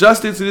get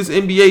adjusted to this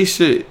NBA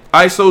shit.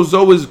 ISO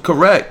Zoe is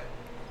correct.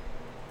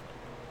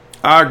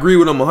 I agree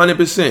with him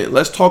 100%.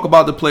 Let's talk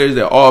about the players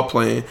that are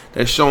playing,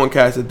 that's showing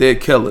cats that they're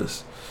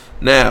killers.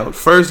 Now,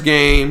 first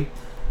game,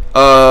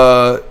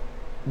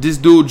 this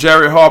dude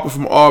Jared Harper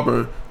from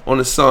Auburn on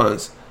the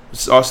Suns.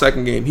 Our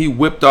second game, he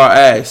whipped our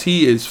ass.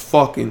 He is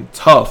fucking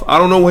tough. I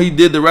don't know what he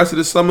did the rest of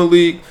the Summer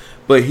League,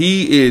 but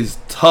he is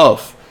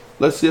tough.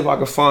 Let's see if I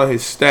can find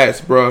his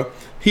stats, bro.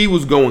 He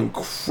was going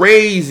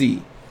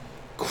crazy.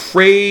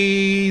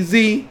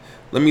 Crazy.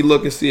 Let me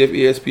look and see if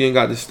ESPN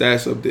got the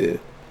stats up there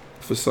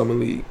for Summer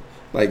League.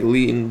 Like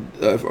leading,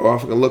 or if I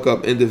can look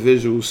up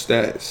individual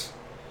stats.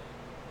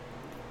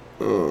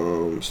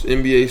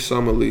 NBA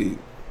Summer League.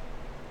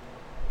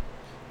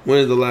 When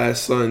is the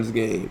last Suns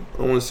game?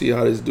 I want to see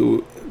how this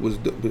dude was.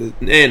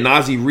 And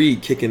Nazi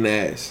Reed kicking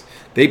ass.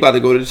 They about to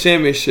go to the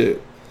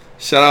championship.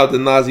 Shout out to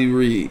Nazi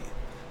Reed.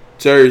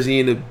 Jersey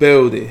in the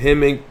building.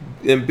 Him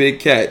and Big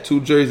Cat.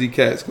 2 Jersey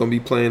cats going to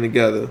be playing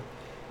together.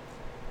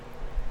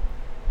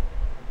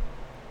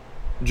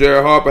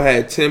 Jared Harper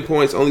had 10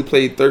 points, only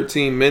played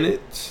 13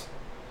 minutes.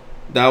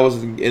 That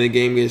was in a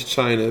game against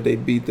China. They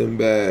beat them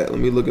bad. Let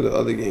me look at the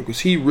other game because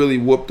he really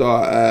whooped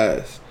our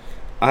ass.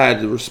 I had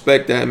to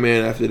respect that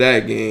man after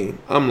that game.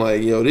 I'm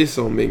like, yo, this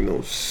don't make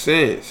no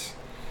sense.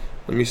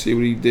 Let me see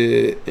what he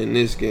did in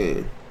this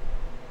game.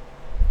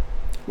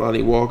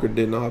 Lonnie Walker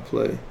did not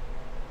play.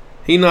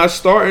 He not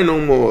starting no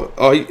more.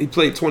 Oh, he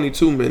played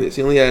 22 minutes.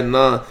 He only had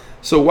 9.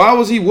 So why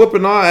was he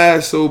whooping our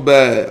ass so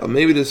bad? Or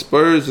maybe the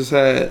Spurs just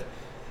had...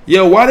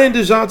 Yo, why didn't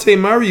DeJounte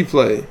Murray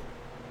play?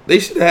 They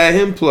should have had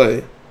him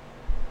play.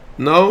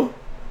 No?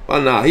 Why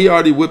not? He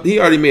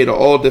already made an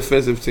all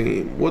defensive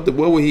team. What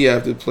would he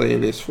have to play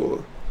in this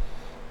for?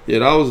 Yeah,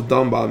 that was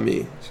dumb by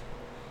me.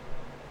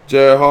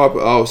 Jared Harper.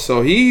 Oh,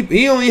 so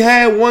he only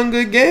had one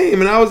good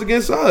game, and that was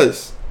against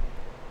us.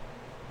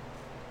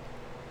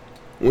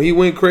 When he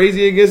went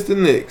crazy against the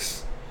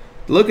Knicks.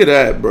 Look at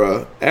that,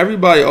 bro.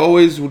 Everybody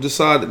always will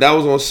decide that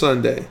was on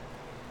Sunday.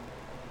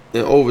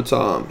 In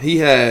overtime. He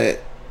had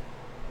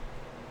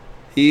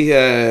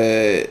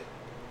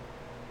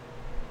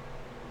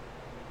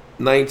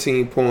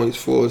 19 points,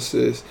 4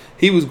 assists.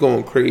 He was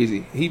going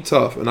crazy. He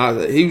tough,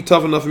 and he was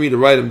tough enough for me to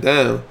write him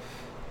down.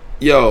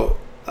 Yo,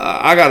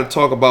 I got to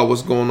talk about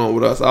what's going on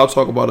with us. I'll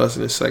talk about us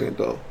in a second,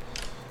 though.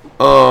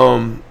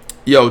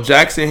 Yo,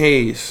 Jackson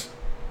Hayes.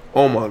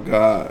 Oh, my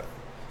God.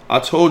 I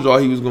told y'all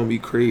he was going to be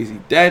crazy.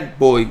 That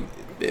boy,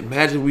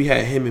 imagine we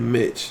had him and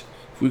Mitch.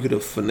 If we could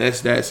have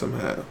finessed that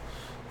somehow.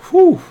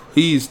 Whew,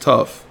 he's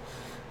tough.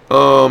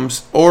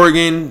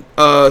 Oregon,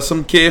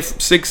 some kid,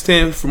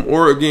 6'10", from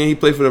Oregon. He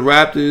played for the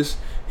Raptors.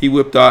 He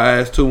whipped our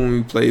ass, too, when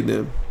we played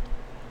them.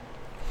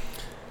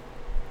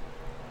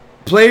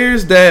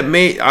 Players that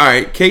made... All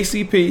right,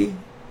 KCP.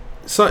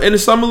 So in the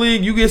Summer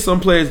League, you get some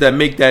players that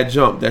make that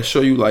jump, that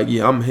show you, like,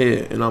 yeah, I'm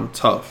here, and I'm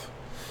tough.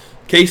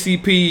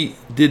 KCP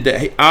did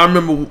that. I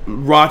remember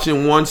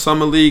watching one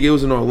Summer League. It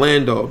was in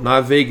Orlando,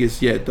 not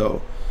Vegas yet,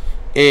 though.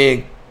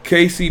 And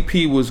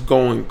KCP was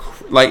going...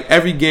 Like,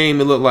 every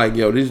game, it looked like,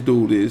 yo, this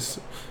dude is...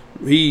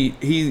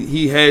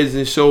 He heads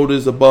and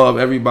shoulders above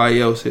everybody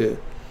else here.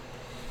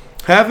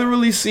 Haven't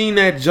really seen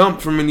that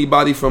jump from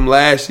anybody from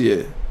last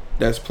year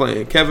that's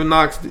playing. Kevin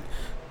Knox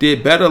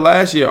did better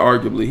last year,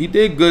 arguably. He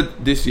did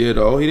good this year,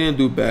 though. He didn't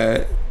do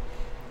bad.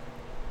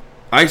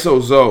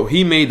 ISO Zoe,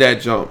 he made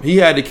that jump. He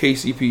had the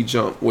KCP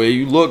jump where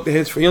you looked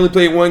at he only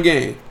played one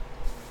game.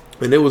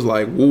 And it was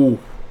like, woo.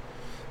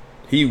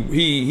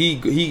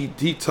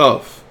 He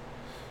tough.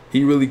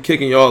 He really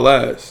kicking y'all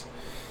ass.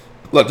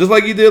 Look, just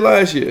like he did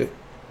last year.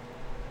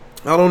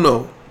 I don't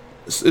know.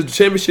 The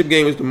championship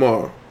game is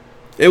tomorrow.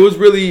 It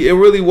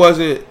really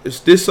wasn't.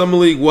 This Summer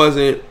League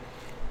wasn't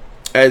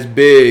as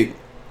big,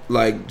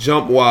 like,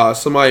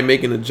 jump-wise. Somebody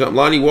making a jump.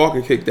 Lonnie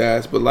Walker kicked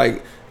ass, but,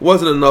 like,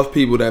 wasn't enough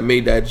people that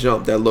made that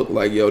jump that looked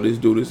like, yo, this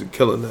dude is a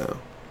killer now.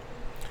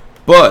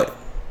 But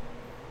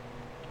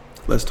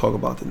let's talk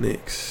about the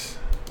Knicks.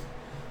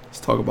 Let's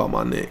talk about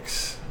my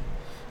Knicks.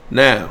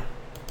 Now,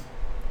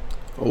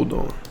 hold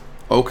on.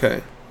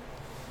 Okay.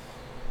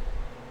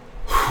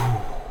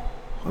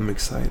 I'm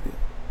excited.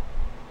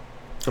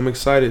 I'm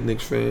excited,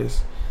 Knicks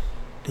fans.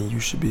 And you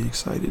should be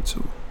excited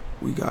too.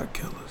 We got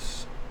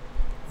killers.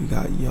 We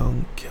got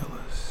young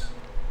killers.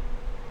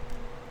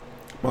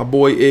 My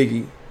boy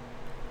Iggy,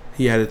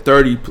 he had a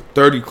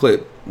 30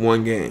 clip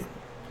one game.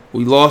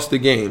 We lost the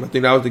game. I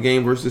think that was the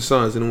game versus the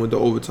Suns, and it went to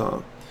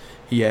overtime.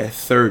 He had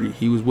 30.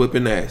 He was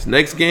whipping ass.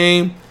 Next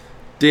game,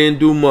 didn't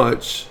do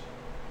much.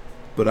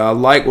 But I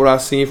like what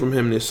I've seen from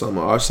him this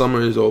summer. Our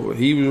summer is over.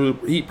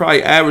 He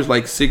probably averaged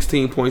like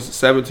 16 points,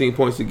 17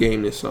 points a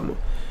game this summer.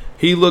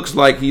 He looks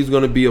like he's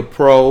going to be a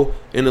pro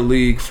in the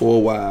league for a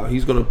while.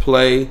 He's going to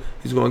play.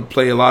 He's going to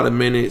play a lot of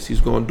minutes.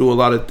 He's going to do a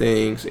lot of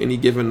things. Any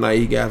given night,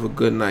 he can have a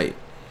good night.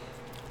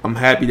 I'm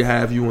happy to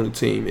have you on the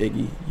team,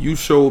 Iggy. You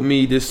showed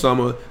me this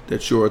summer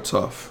that you're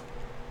tough.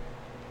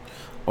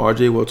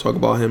 RJ, we'll talk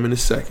about him in a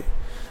second.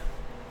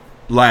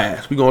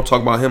 Last. We're going to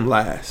talk about him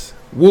last.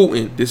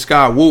 Wooten, this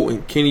guy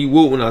Wooten, Kenny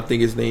Wooten, I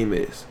think his name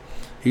is.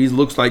 He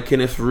looks like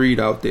Kenneth Faried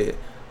out there.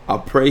 I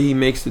pray he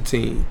makes the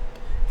team.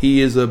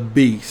 He is a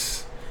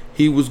beast.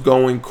 He was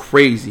going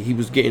crazy. He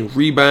was getting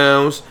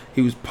rebounds.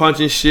 He was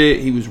punching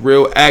shit. He was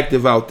real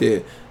active out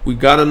there. We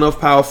got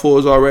enough power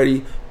forwards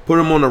already. Put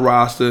him on the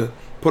roster.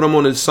 Put him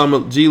on the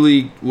Summer G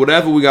League.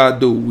 Whatever we got to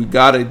do, we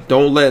got to.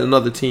 Don't let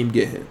another team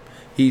get him.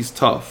 He's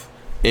tough.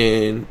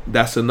 And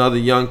that's another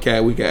young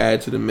cat we can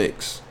add to the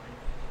mix.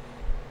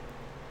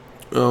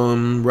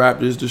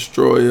 Raptors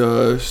destroy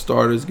us.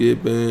 Starters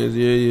get banned.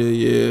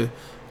 Yeah.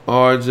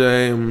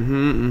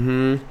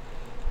 RJ.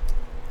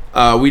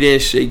 We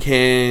didn't shake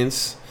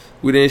hands.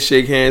 We didn't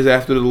shake hands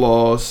after the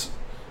loss.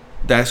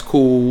 That's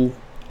cool.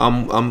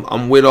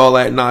 I'm with all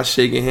that not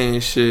shaking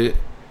hands shit.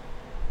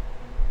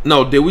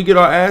 No, did we get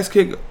our ass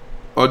kicked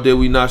or did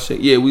we not shake?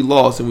 Yeah, we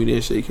lost and we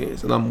didn't shake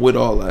hands, and I'm with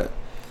all that.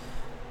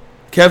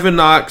 Kevin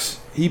Knox,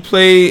 he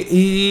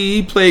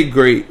played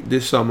great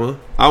this summer.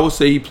 I would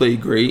say he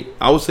played great.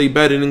 I would say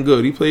better than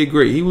good. He played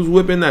great. He was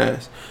whipping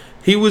ass.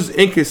 He was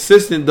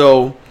inconsistent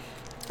though.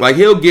 Like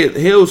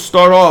he'll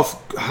start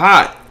off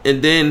hot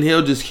and then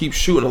he'll just keep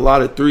shooting a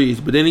lot of threes.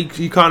 But then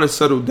he kind of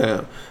settled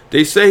down.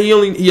 They say he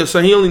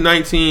only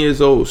 19 years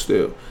old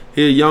still.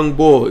 He a young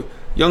boy.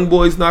 Young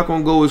boy's not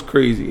gonna go as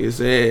crazy.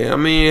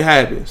 It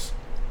happens.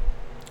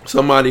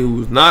 Somebody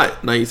who's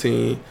not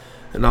 19,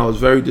 and I was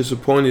very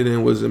disappointed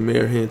in, was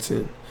Amir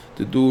Hinton,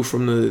 the dude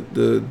from the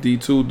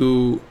D2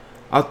 dude.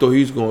 I thought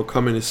he was gonna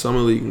come in the summer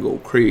league and go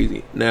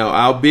crazy. Now,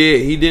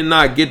 albeit he did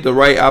not get the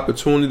right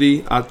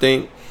opportunity, I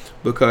think,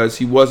 because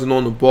he wasn't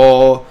on the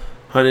ball,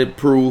 100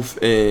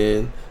 proof,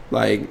 and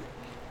like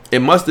it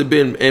must have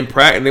been in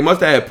practice. They must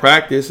have had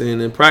practice,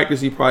 and in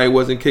practice he probably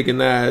wasn't kicking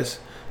ass.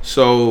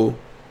 So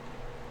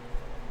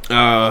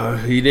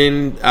he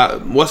didn't.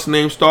 What's the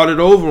name? Started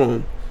over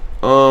him.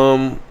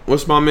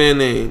 What's my man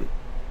name?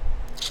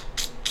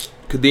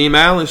 Kadeem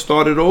Allen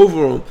started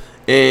over him,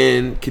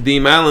 and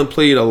Kadeem Allen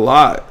played a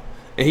lot,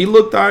 and he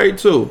looked alright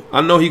too.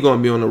 I know he's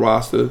gonna be on the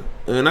roster,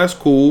 and that's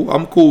cool.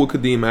 I'm cool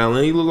with Kadeem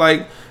Allen. He looked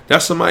like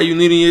that's somebody you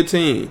need in your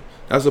team.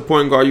 That's a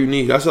point guard you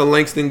need. That's a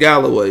Langston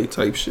Galloway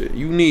type shit.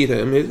 You need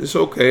him. It's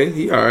okay.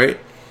 He alright.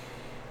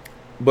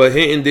 But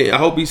Hinton, I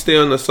hope he stay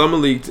on the summer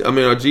league.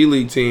 Our G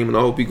League team, and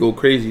I hope he go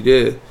crazy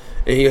there,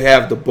 and he'll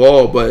have the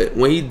ball. But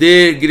when he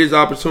did get his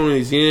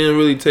opportunities, he didn't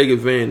really take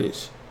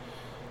advantage.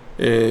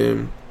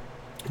 And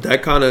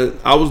that kind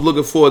of, I was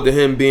looking forward to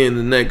him being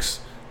the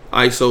next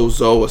ISO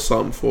Zoe or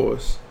something for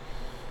us.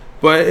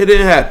 But it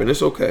didn't happen.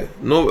 It's okay.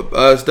 No,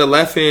 it's the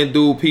left hand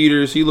dude,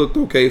 Peters. He looked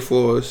okay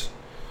for us.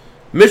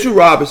 Mitchell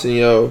Robinson,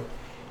 yo.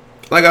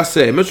 Like I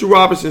said, Mitchell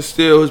Robinson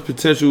still, his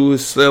potential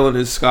is selling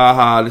his sky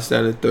high, this,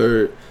 that, and the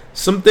third.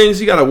 Some things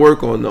he got to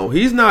work on, though.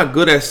 He's not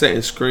good at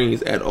setting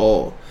screens at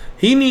all.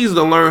 He needs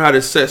to learn how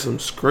to set some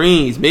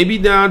screens. Maybe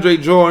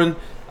DeAndre Jordan,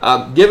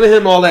 giving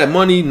him all that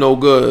money, no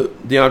good,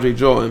 DeAndre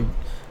Jordan.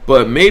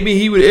 But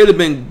maybe it'd have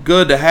been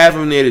good to have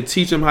him there to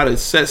teach him how to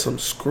set some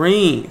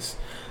screens.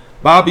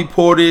 Bobby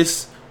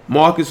Portis,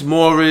 Marcus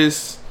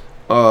Morris,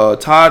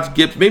 Taj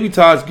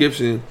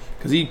Gibson,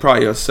 because he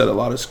probably has set a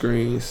lot of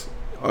screens.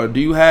 Or do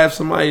you have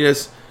somebody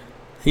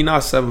he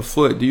not 7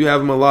 foot? Do you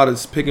have him a lot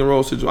of pick and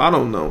roll situations? I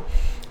don't know.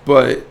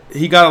 But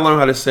he got to learn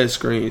how to set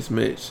screens,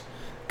 Mitch.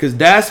 Because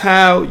that's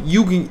how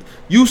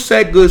you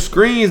set good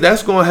screens.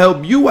 That's going to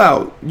help you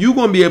out. You're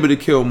going to be able to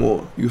kill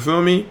more. You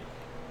feel me?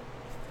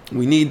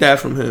 We need that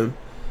from him.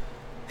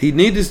 He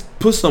needs to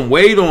put some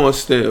weight on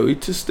still.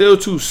 He's still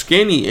too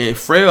skinny and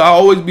frail. I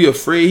always be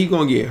afraid he's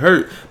going to get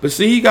hurt. But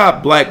see, he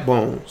got black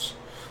bones.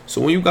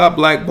 So when you got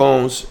black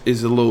bones,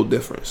 it's a little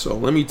different. So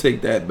let me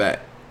take that back.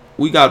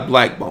 We got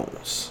black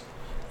bones.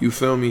 You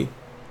feel me?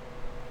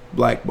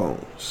 Black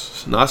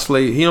bones. Not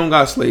slave. He don't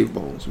got slave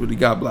bones, but he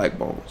got black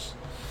bones.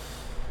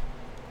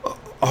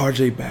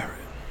 RJ Barrett.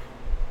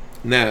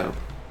 Now,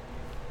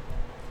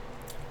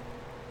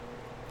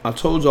 I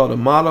told y'all the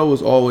motto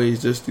is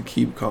always just to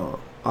keep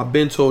calm. I've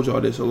been told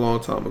y'all this a long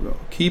time ago.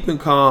 Keeping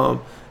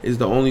calm is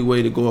the only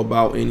way to go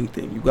about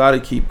anything. You got to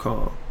keep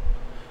calm.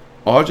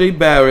 RJ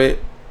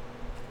Barrett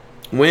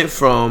went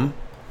from,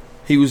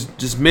 he was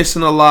just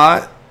missing a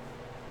lot.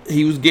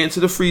 He was getting to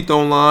the free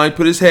throw line,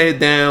 put his head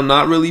down,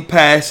 not really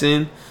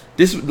passing.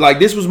 This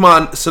was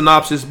my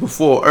synopsis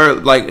before,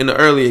 like in the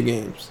earlier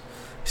games.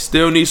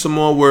 Still needs some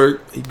more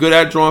work. He's good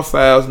at drawing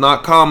fouls,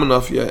 not calm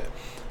enough yet.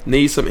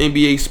 Needs some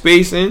NBA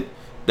spacing.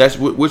 That's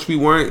which we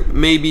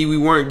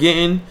weren't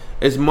getting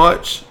as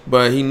much,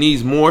 but he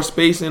needs more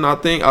spacing. I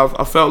think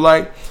I felt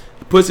like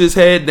he puts his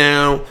head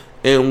down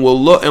and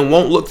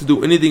won't look to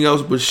do anything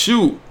else but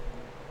shoot.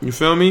 You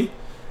feel me?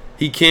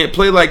 He can't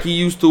play like he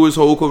used to his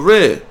whole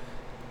career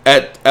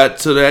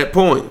to that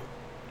point.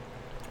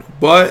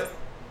 But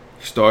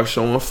he started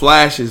showing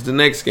flashes the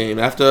next game.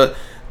 After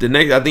the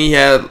next, I think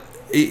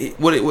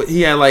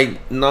he had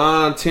like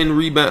 9, 10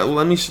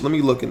 rebounds. Let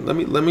me look.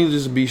 Let me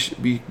just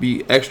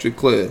be extra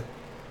clear.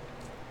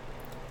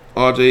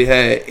 RJ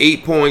had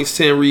 8 points,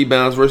 10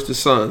 rebounds versus the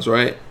Suns,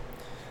 right?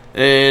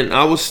 And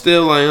I was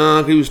still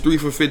like, he was 3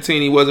 for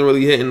 15. He wasn't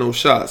really hitting no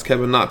shots.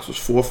 Kevin Knox was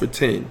 4 for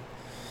 10.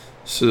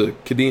 So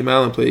Kadeem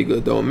Allen played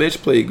good though.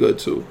 Mitch played good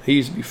too. He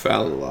used to be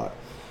fouling a lot.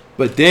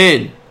 But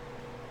then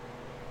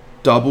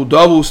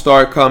double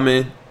start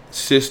coming.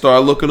 Shit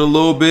started looking a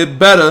little bit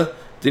better.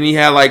 Then he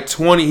had like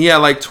 20. He had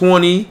like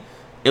 20,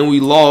 and we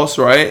lost,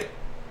 right?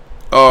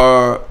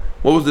 What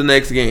was the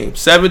next game?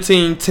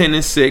 17, 10,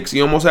 and 6.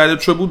 He almost had a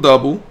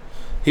triple-double.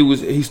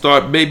 He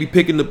started maybe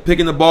picking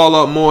the ball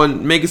up more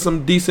and making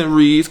some decent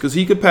reads because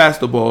he could pass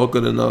the ball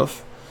good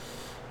enough.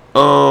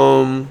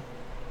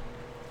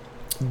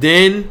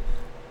 Then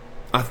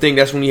I think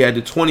that's when he had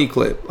the 20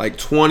 clip, like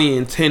 20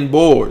 and 10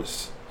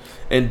 boards.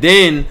 And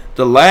then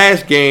the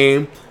last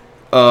game,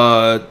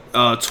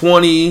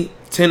 20,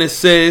 10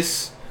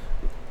 assists.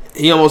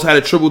 He almost had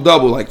a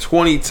triple-double, like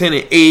 20, 10,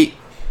 and 8.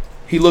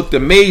 He looked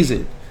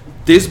amazing.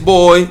 This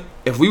boy,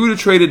 if we would have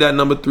traded that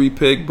number 3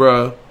 pick,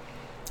 bruh,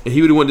 and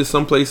he would have went to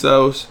someplace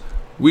else,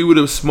 we would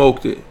have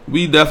smoked it.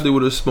 We definitely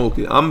would have smoked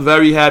it. I'm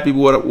very happy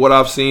with what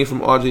I've seen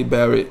from RJ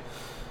Barrett.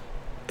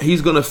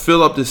 He's going to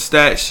fill up the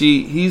stat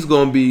sheet. He's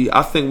going to be,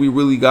 I think we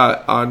really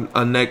got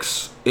our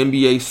next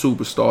NBA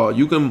superstar.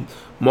 You can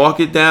mark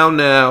it down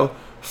now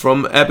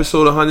from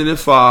episode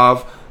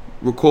 105.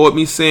 Record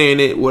me saying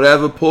it,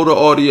 whatever, pull the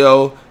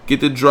audio, get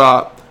the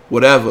drop,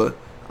 whatever.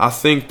 I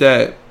think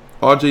that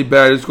RJ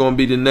Barrett is going to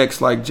be the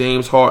next like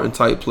James Harden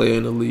type player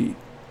in the league.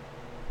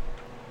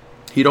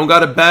 He don't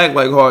got a bag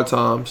like Hard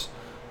Times.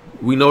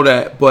 We know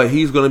that, but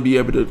he's going to be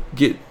able to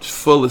get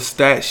full of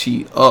stat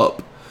sheet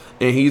up.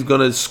 And he's going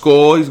to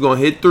score. He's going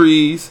to hit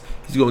threes.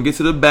 He's going to get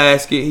to the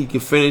basket. He can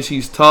finish.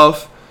 He's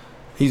tough.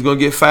 He's going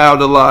to get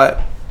fouled a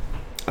lot.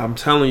 I'm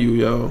telling you,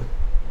 yo.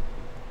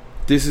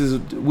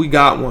 We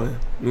got one,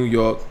 New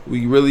York.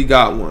 We really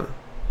got one.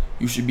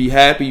 You should be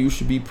happy. You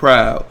should be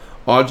proud.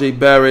 RJ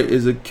Barrett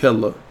is a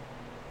killer.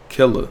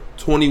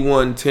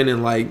 21, 10,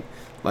 and like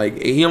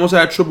he almost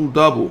had a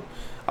triple-double.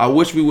 I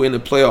wish we were in the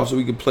playoffs so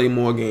we could play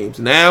more games.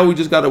 Now we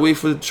just got to wait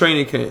for the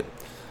training camp.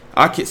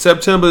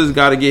 September has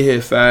got to get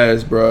here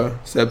fast, bro.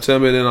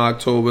 September, then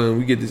October, and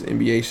we get this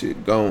NBA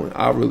shit going.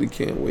 I really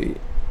can't wait.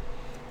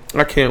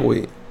 I can't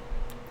wait.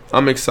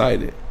 I'm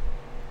excited.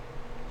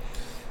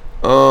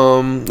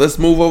 Let's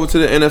move over to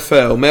the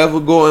NFL.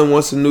 Melvin Gordon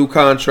wants a new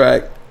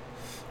contract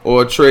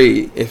or a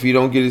trade if he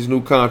don't get his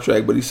new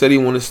contract, but he said he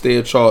want to stay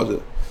a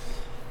Charger.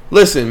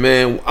 Listen,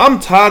 man, I'm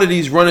tired of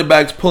these running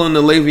backs pulling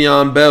the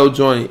Le'Veon Bell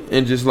joint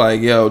and just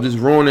just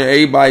ruining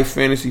everybody's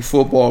fantasy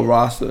football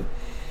roster.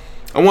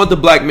 I want the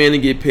black man to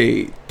get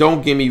paid.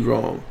 Don't get me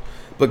wrong.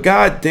 But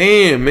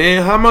goddamn,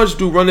 man, how much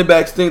do running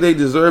backs think they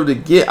deserve to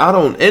get?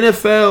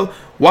 NFL,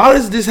 why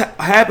does this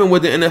happen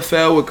with the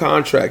NFL with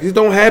contracts? It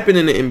don't happen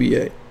in the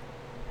NBA.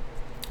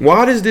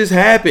 Why does this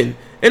happen?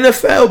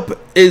 NFL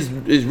is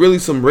really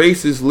some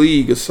racist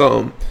league or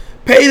something.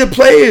 Pay the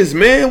players,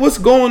 man. What's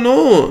going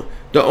on?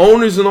 The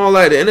owners and all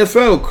that. The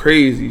NFL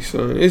crazy,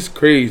 son. It's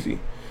crazy.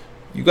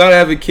 You got to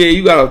have a kid.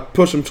 You got to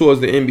push him towards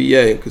the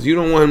NBA because you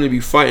don't want him to be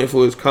fighting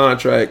for his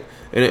contract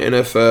in the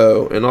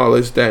NFL and all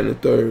this, that, and the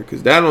third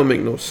because that don't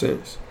make no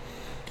sense.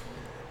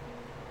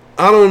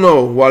 I don't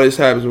know why this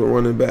happens with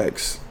running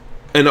backs.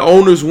 And the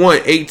owners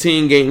want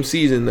 18-game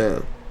season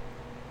now.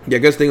 Yeah, I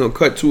guess they're going to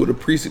cut 2 of the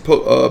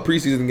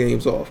preseason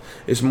games off.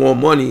 It's more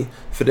money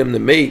for them to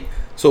make.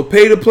 So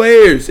pay the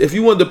players. If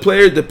you want the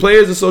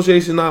Players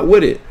Association not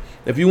with it.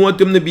 If you want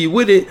them to be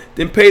with it,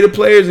 then pay the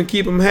players and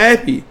keep them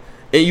happy.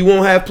 And you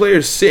won't have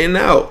players sitting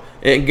out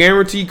and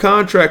guarantee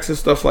contracts and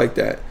stuff like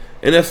that.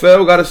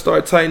 NFL got to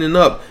start tightening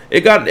up.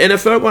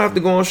 NFL going to have to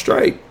go on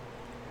strike.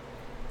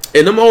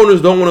 And them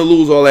owners don't want to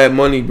lose all that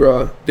money,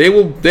 bro. They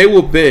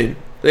will bend.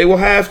 They will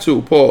have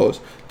to, pause.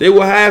 They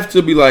will have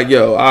to be like,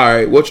 yo, all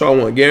right, what y'all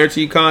want?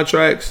 Guaranteed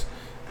contracts?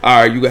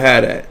 All right, you can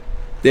have that.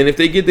 Then if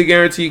they get the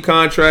guaranteed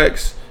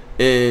contracts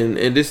and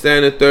this,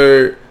 that, and the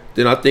third,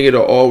 then I think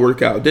it'll all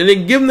work out. Then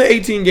they give them the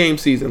 18-game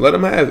season. Let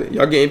them have it.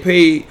 Y'all getting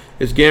paid.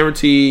 It's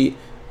guaranteed.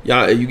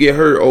 Y'all, you get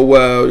hurt, oh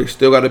well. They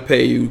still got to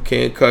pay you.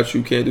 Can't cut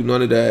you. Can't do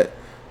none of that.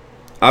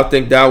 I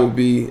think that would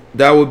be.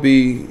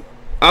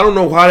 I don't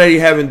know why they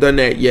haven't done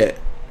that yet.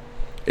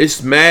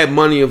 It's mad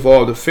money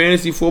involved. The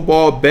fantasy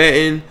football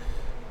betting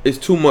is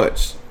too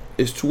much.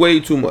 It's way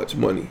too much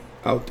money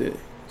out there.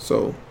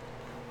 So,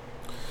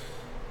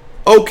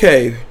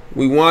 okay,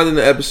 we winding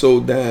the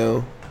episode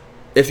down.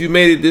 If you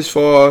made it this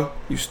far,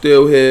 you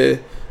still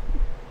here.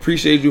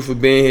 Appreciate you for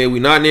being here.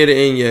 We're not near the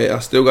end yet. I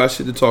still got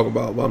shit to talk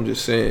about, but I'm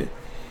just saying.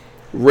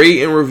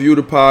 Rate and review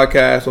the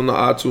podcast on the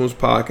iTunes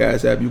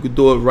podcast app. You can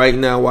do it right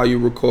now while you're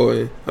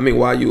recording.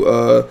 While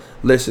you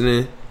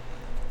listening.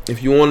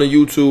 If you on the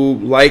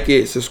YouTube, like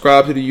it,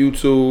 subscribe to the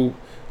YouTube,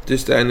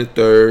 this, that, and the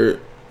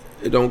third.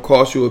 It don't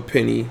cost you a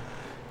penny.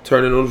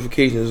 Turn the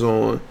notifications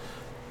on.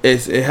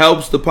 It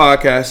helps the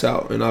podcast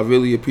out, and I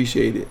really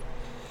appreciate it.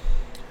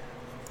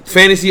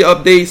 Fantasy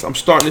updates, I'm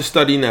starting to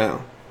study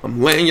now.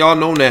 I'm letting y'all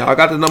know now. I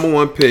got the number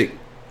 1 pick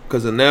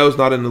because Anel's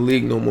not in the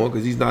league no more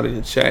because he's not in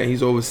the chat.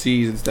 He's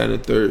overseas and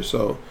standing third.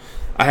 So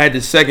I had the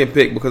 2nd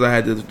pick because I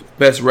had the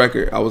best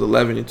record. I was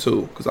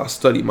 11-2 because I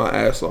studied my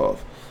ass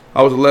off.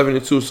 I was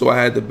 11-2, so I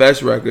had the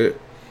best record.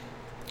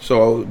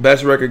 So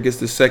best record gets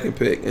the 2nd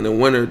pick, and the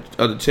winner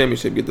of the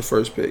championship get the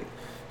 1st pick.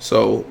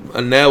 So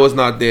Anel is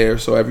not there,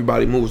 so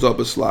everybody moves up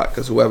a slot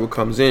because whoever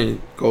comes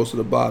in goes to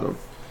the bottom.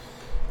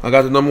 I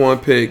got the number 1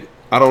 pick.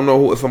 I don't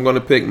know if I'm going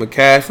to pick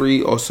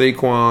McCaffrey or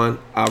Saquon.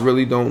 I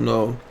really don't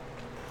know.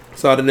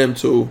 So out of them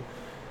two,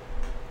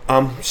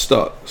 I'm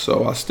stuck.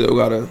 So I still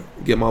got to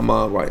get my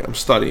mind right. I'm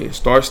studying.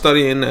 Start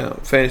studying now.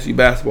 Fantasy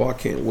basketball, I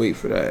can't wait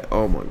for that.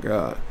 Oh, my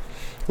God.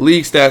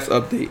 League stats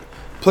update.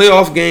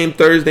 Playoff game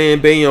Thursday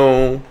in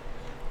Bayonne.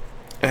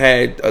 I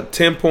had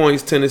 10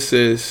 points, 10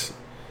 assists.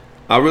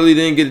 I really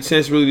didn't get a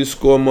chance really to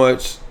score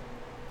much.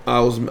 I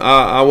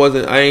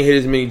ain't hit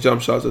as many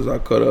jump shots as I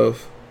could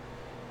have.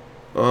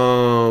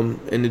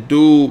 And the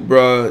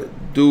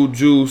dude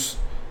Juice,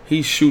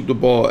 he shoot the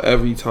ball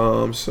every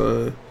time,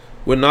 son.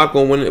 We're not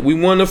gonna win it. We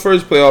won the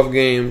first playoff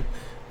game,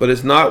 but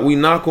we're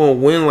not gonna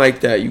win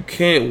like that. You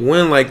can't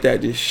win like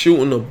that just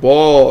shooting the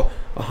ball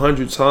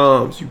 100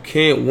 times. You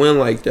can't win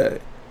like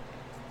that.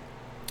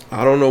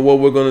 I don't know what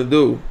we're gonna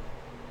do.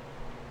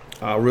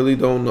 I really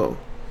don't know.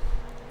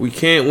 We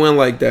can't win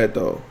like that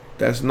though.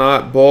 That's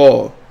not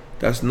ball.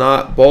 That's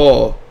not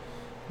ball.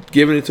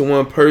 Giving it to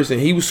one person.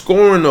 He was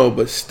scoring though,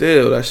 but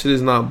still, that shit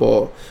is not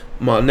ball.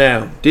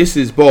 Now, this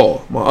is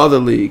ball. My other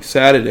league,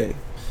 Saturday,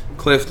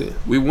 Clifton.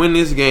 We win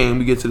this game,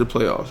 we get to the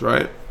playoffs,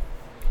 right?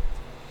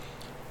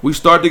 We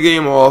start the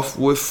game off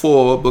with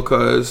 4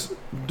 because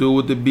dude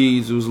with the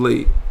beads was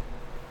late.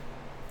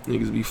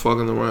 Niggas be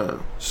fucking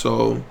around.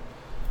 So,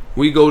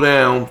 we go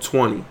down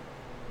 20.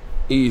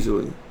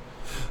 Easily.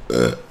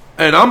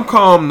 And I'm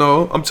calm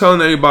though. I'm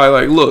telling everybody,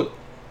 like, look,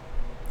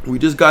 we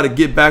just got to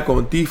get back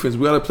on defense.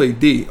 We got to play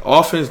D.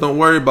 Offense, don't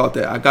worry about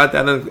that. I got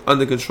that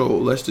under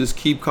control. Let's just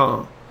keep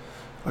calm.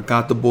 I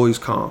got the boys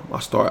calm.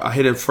 I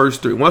hit it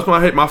first 3. Once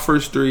I hit my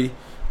first 3,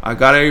 I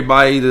got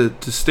everybody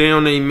to stay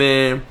on their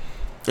man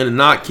and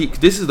not keep.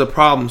 This is the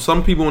problem.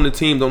 Some people on the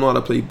team don't know how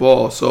to play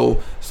ball.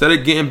 So instead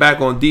of getting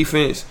back on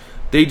defense,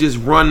 they just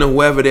run to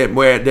whoever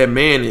that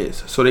man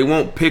is. So they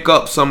won't pick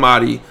up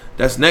somebody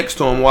that's next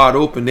to them wide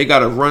open. They got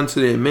to run to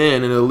their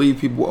man and it'll leave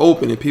people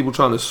open and people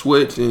trying to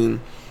switch,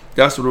 and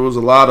that's what there was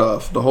a lot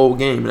of the whole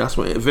game, and that's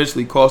what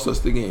eventually cost us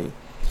the game.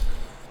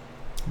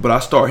 But I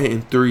start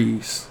hitting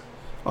threes.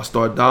 I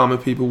start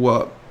doming people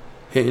up,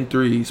 hitting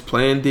threes,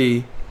 playing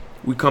D.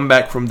 We come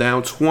back from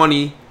down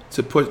 20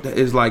 to put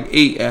it's like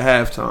 8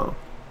 at halftime.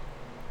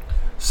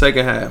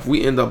 Second half,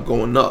 we end up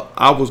going up.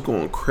 I was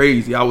going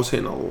crazy. I was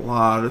hitting a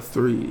lot of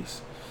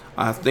threes.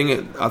 I think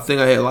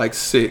I had like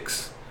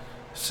 6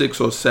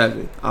 or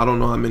 7. I don't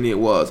know how many it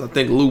was. I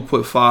think Lou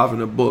put 5 in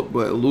the book,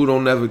 but Lou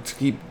don't never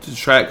keep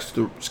track of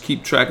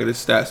the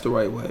stats the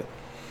right way.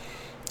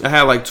 I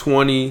had like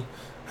 20,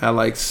 had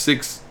like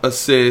 6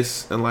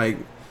 assists and like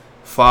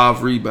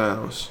 5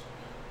 rebounds.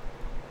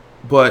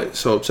 But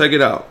so check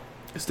it out.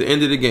 It's the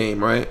end of the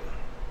game, right?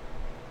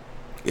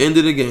 End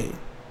of the game.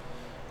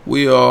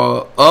 We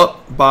are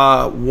up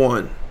by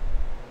 1.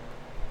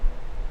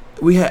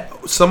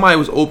 Somebody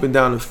was open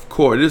down the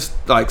court. There's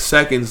like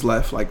seconds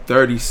left, like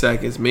 30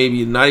 seconds,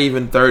 maybe not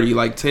even 30,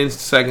 like 10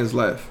 seconds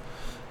left.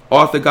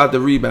 Arthur got the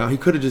rebound. He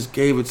could have just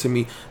gave it to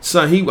me.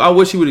 Son, I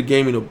wish he would have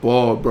gave me the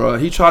ball, bro.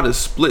 He tried to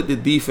split the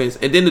defense,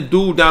 and then the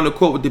dude down the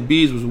court with the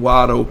bees was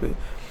wide open.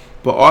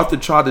 But Arthur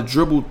tried to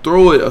dribble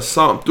through it or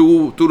something,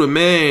 through the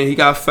man. He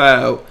got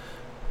fouled.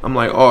 I'm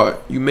like,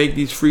 Art, you make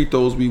these free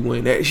throws, we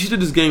win. She should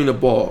have just gave me the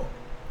ball.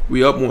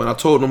 We up 1. I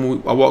told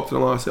him, I walked to the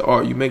line, I said,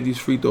 Art, you make these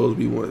free throws,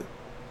 we win.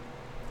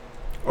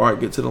 Art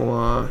get to the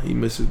line. He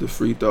misses the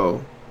free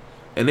throw.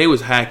 And they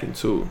was hacking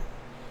too.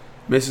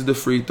 Misses the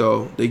free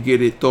throw. They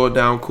get it, throw it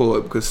down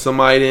court because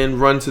somebody didn't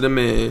run to the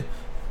man.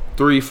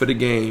 3 for the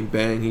game.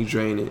 Bang, he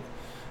drained it.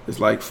 It's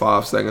like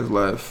 5 seconds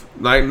left.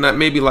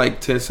 Maybe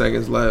like 10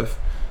 seconds left.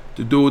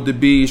 The dude with the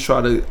bees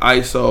try to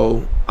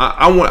ISO.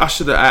 I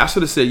should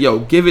have said, yo,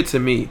 give it to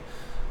me.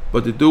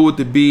 But the dude with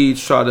the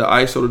beads tried to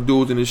ISO the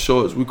dudes in his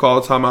shorts. We call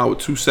a timeout with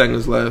 2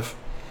 seconds left.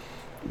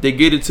 They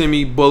get it to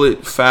me,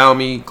 bullet, foul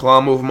me,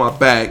 climb over my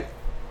back.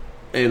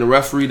 And the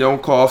referee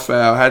don't call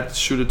foul. Had to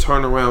shoot a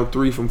turnaround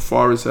 3 from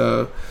far as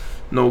hell.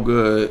 No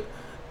good.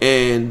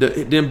 And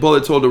then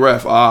Bullet told the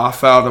ref, I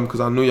fouled him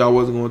because I knew y'all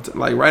wasn't going to.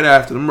 Like right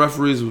after, them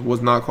referees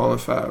was not calling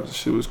fouls.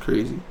 Shit was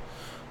crazy.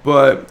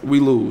 But we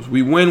lose.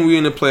 We win, we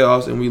in the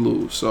playoffs, and we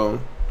lose.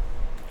 So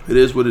it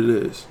is what it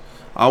is.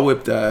 I'll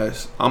whip the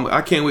ass.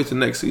 I can't wait till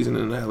next season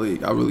in that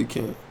league. I really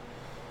can't.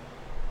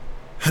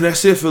 And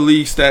that's it for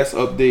league stats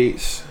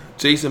updates.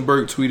 Jason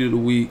Burke tweeted a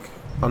week.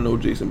 I know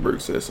Jason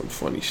Burke said some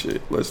funny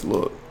shit. Let's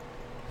look.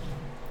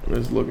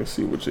 Let's look and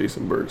see what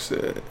Jason Burke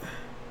said.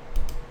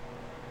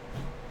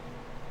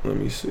 Let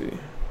me see.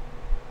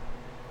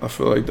 I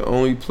feel like NYC the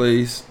only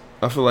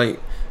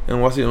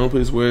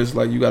place where it's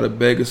like you gotta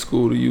beg a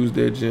school to use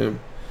their gym.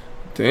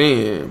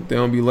 Damn, they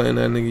don't be letting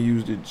that nigga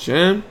use the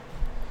gym.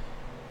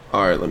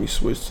 Alright, let me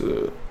switch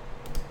to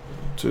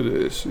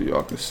this so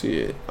y'all can see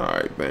it.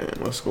 Alright, bam.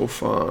 Let's go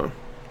find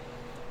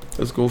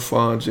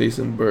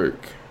Jason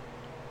Burke.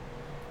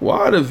 Why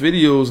are the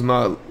videos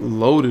not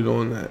loaded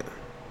on that?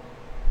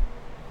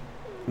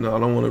 No, I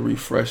don't want to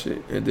refresh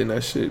it, and then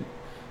that shit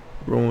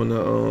ruin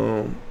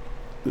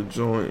the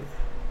joint.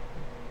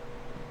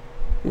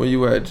 Where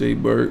you at, Jay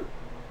Burke?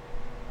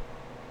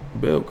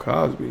 Bill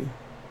Cosby.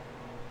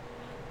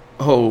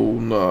 Oh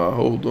nah,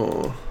 hold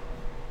on.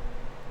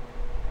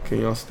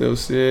 Can y'all still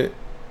see it?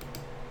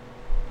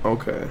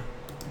 Okay.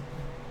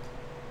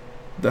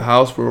 The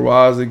house will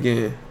rise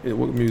again.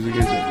 What music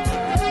is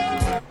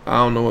it? I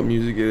don't know what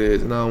music it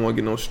is, and I don't want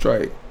to get no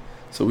strike.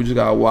 So we just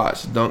gotta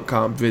watch Dunk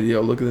Comp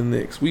video. Look at the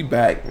Knicks. We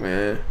back,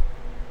 man.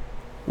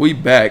 We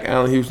back.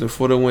 Allen Houston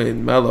for the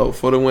win. Melo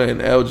for the win.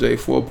 LJ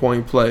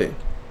 4-point play.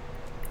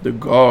 The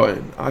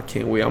Garden. I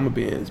can't wait. I'm going to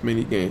be in as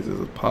many games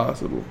as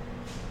possible.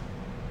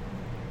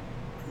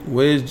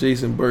 Where's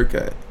Jason Burke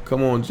at?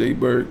 Come on, Jay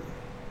Burke.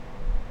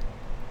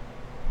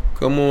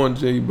 Come on,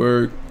 Jay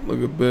Burke.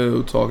 Look at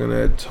Bill talking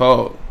that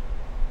talk.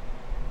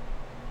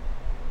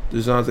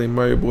 DeJounte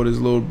Murray bought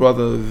his little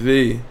brother a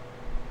V.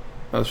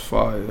 That's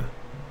fire.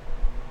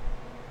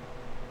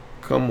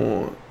 Come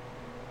on.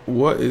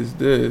 What is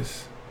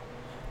this?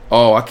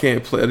 Oh, I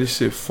can't play. This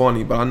shit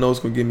funny, but I know it's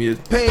going to give me a...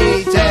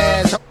 Page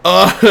ass.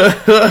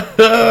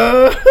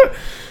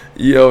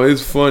 Yo,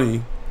 it's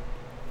funny.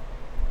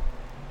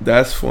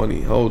 That's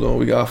funny. Hold on.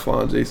 We got to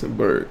find Jason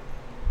Bird.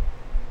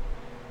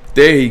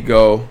 There he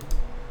go.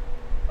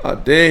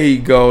 There he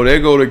go. There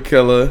go the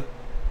killer.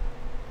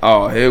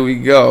 Oh, here we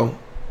go.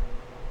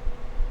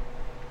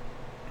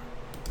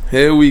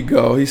 Here we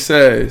go. He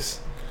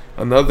says,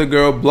 another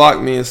girl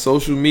blocked me in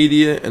social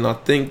media, and I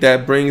think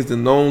that brings the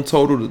known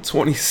total to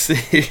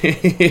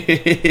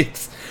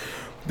 26.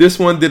 This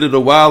one did it a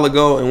while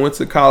ago and went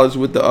to college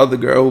with the other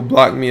girl who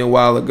blocked me a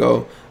while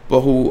ago,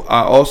 but who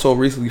I also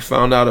recently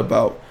found out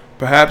about.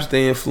 Perhaps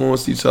they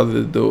influenced each other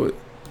to do it.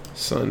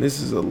 Son,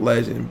 this is a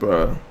legend,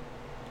 bro.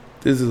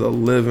 This is a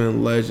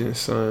living legend,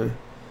 son.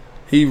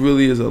 He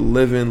really is a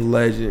living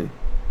legend.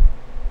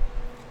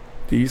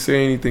 Do you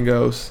say anything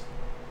else?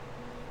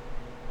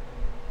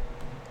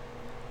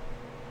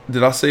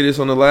 Did I say this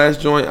on the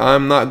last joint?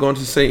 I'm not going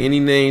to say any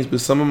names,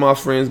 but some of my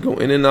friends go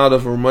in and out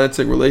of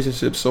romantic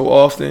relationships so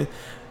often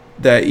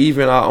that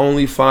even I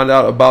only find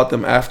out about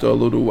them after a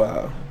little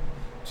while.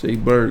 Jay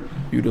Burke,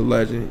 you the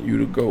legend, you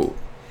the GOAT.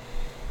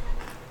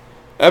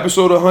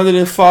 Episode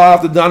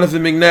 105, the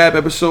Donovan McNabb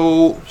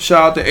episode.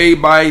 Shout out to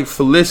everybody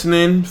for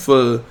listening,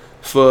 for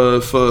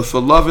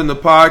loving the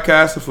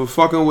podcast and for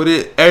fucking with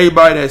it.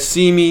 Everybody that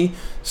see me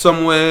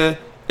somewhere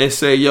and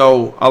say,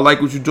 yo, I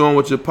like what you're doing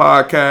with your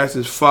podcast.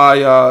 It's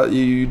fire.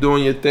 You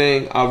doing your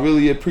thing. I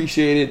really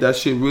appreciate it. That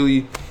shit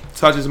really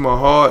touches my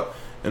heart.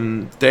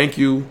 And thank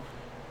you.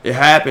 It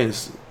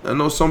happens. I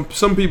know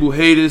some people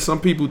hate it.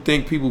 Some people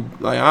think people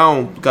like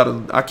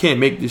I can't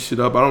make this shit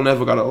up. I don't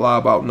ever gotta lie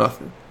about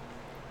nothing.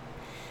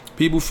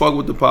 People fuck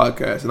with the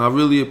podcast, and I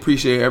really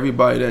appreciate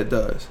everybody that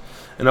does.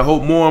 And I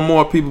hope more and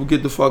more people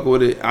get the fuck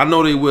with it. I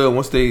know they will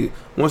once they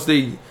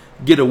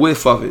get a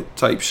whiff of it,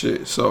 type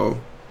shit. So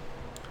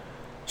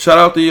shout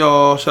out to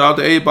y'all. Shout out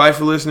to everybody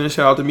for listening.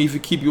 Shout out to me for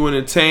keep you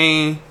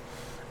entertained.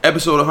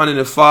 Episode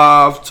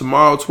 105.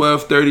 Tomorrow,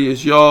 12:30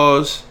 is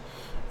yours.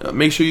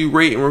 Make sure you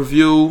rate and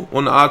review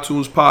on the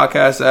iTunes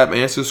podcast app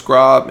and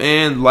subscribe.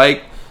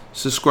 And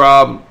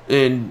subscribe,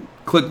 and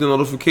click the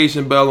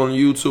notification bell on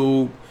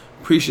YouTube.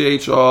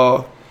 Appreciate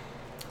y'all.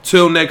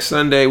 Till next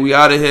Sunday, we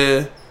out of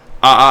here.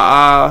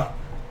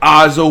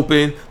 Eyes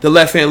open. The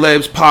Left Hand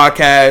Labs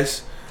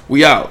podcast.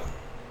 We out.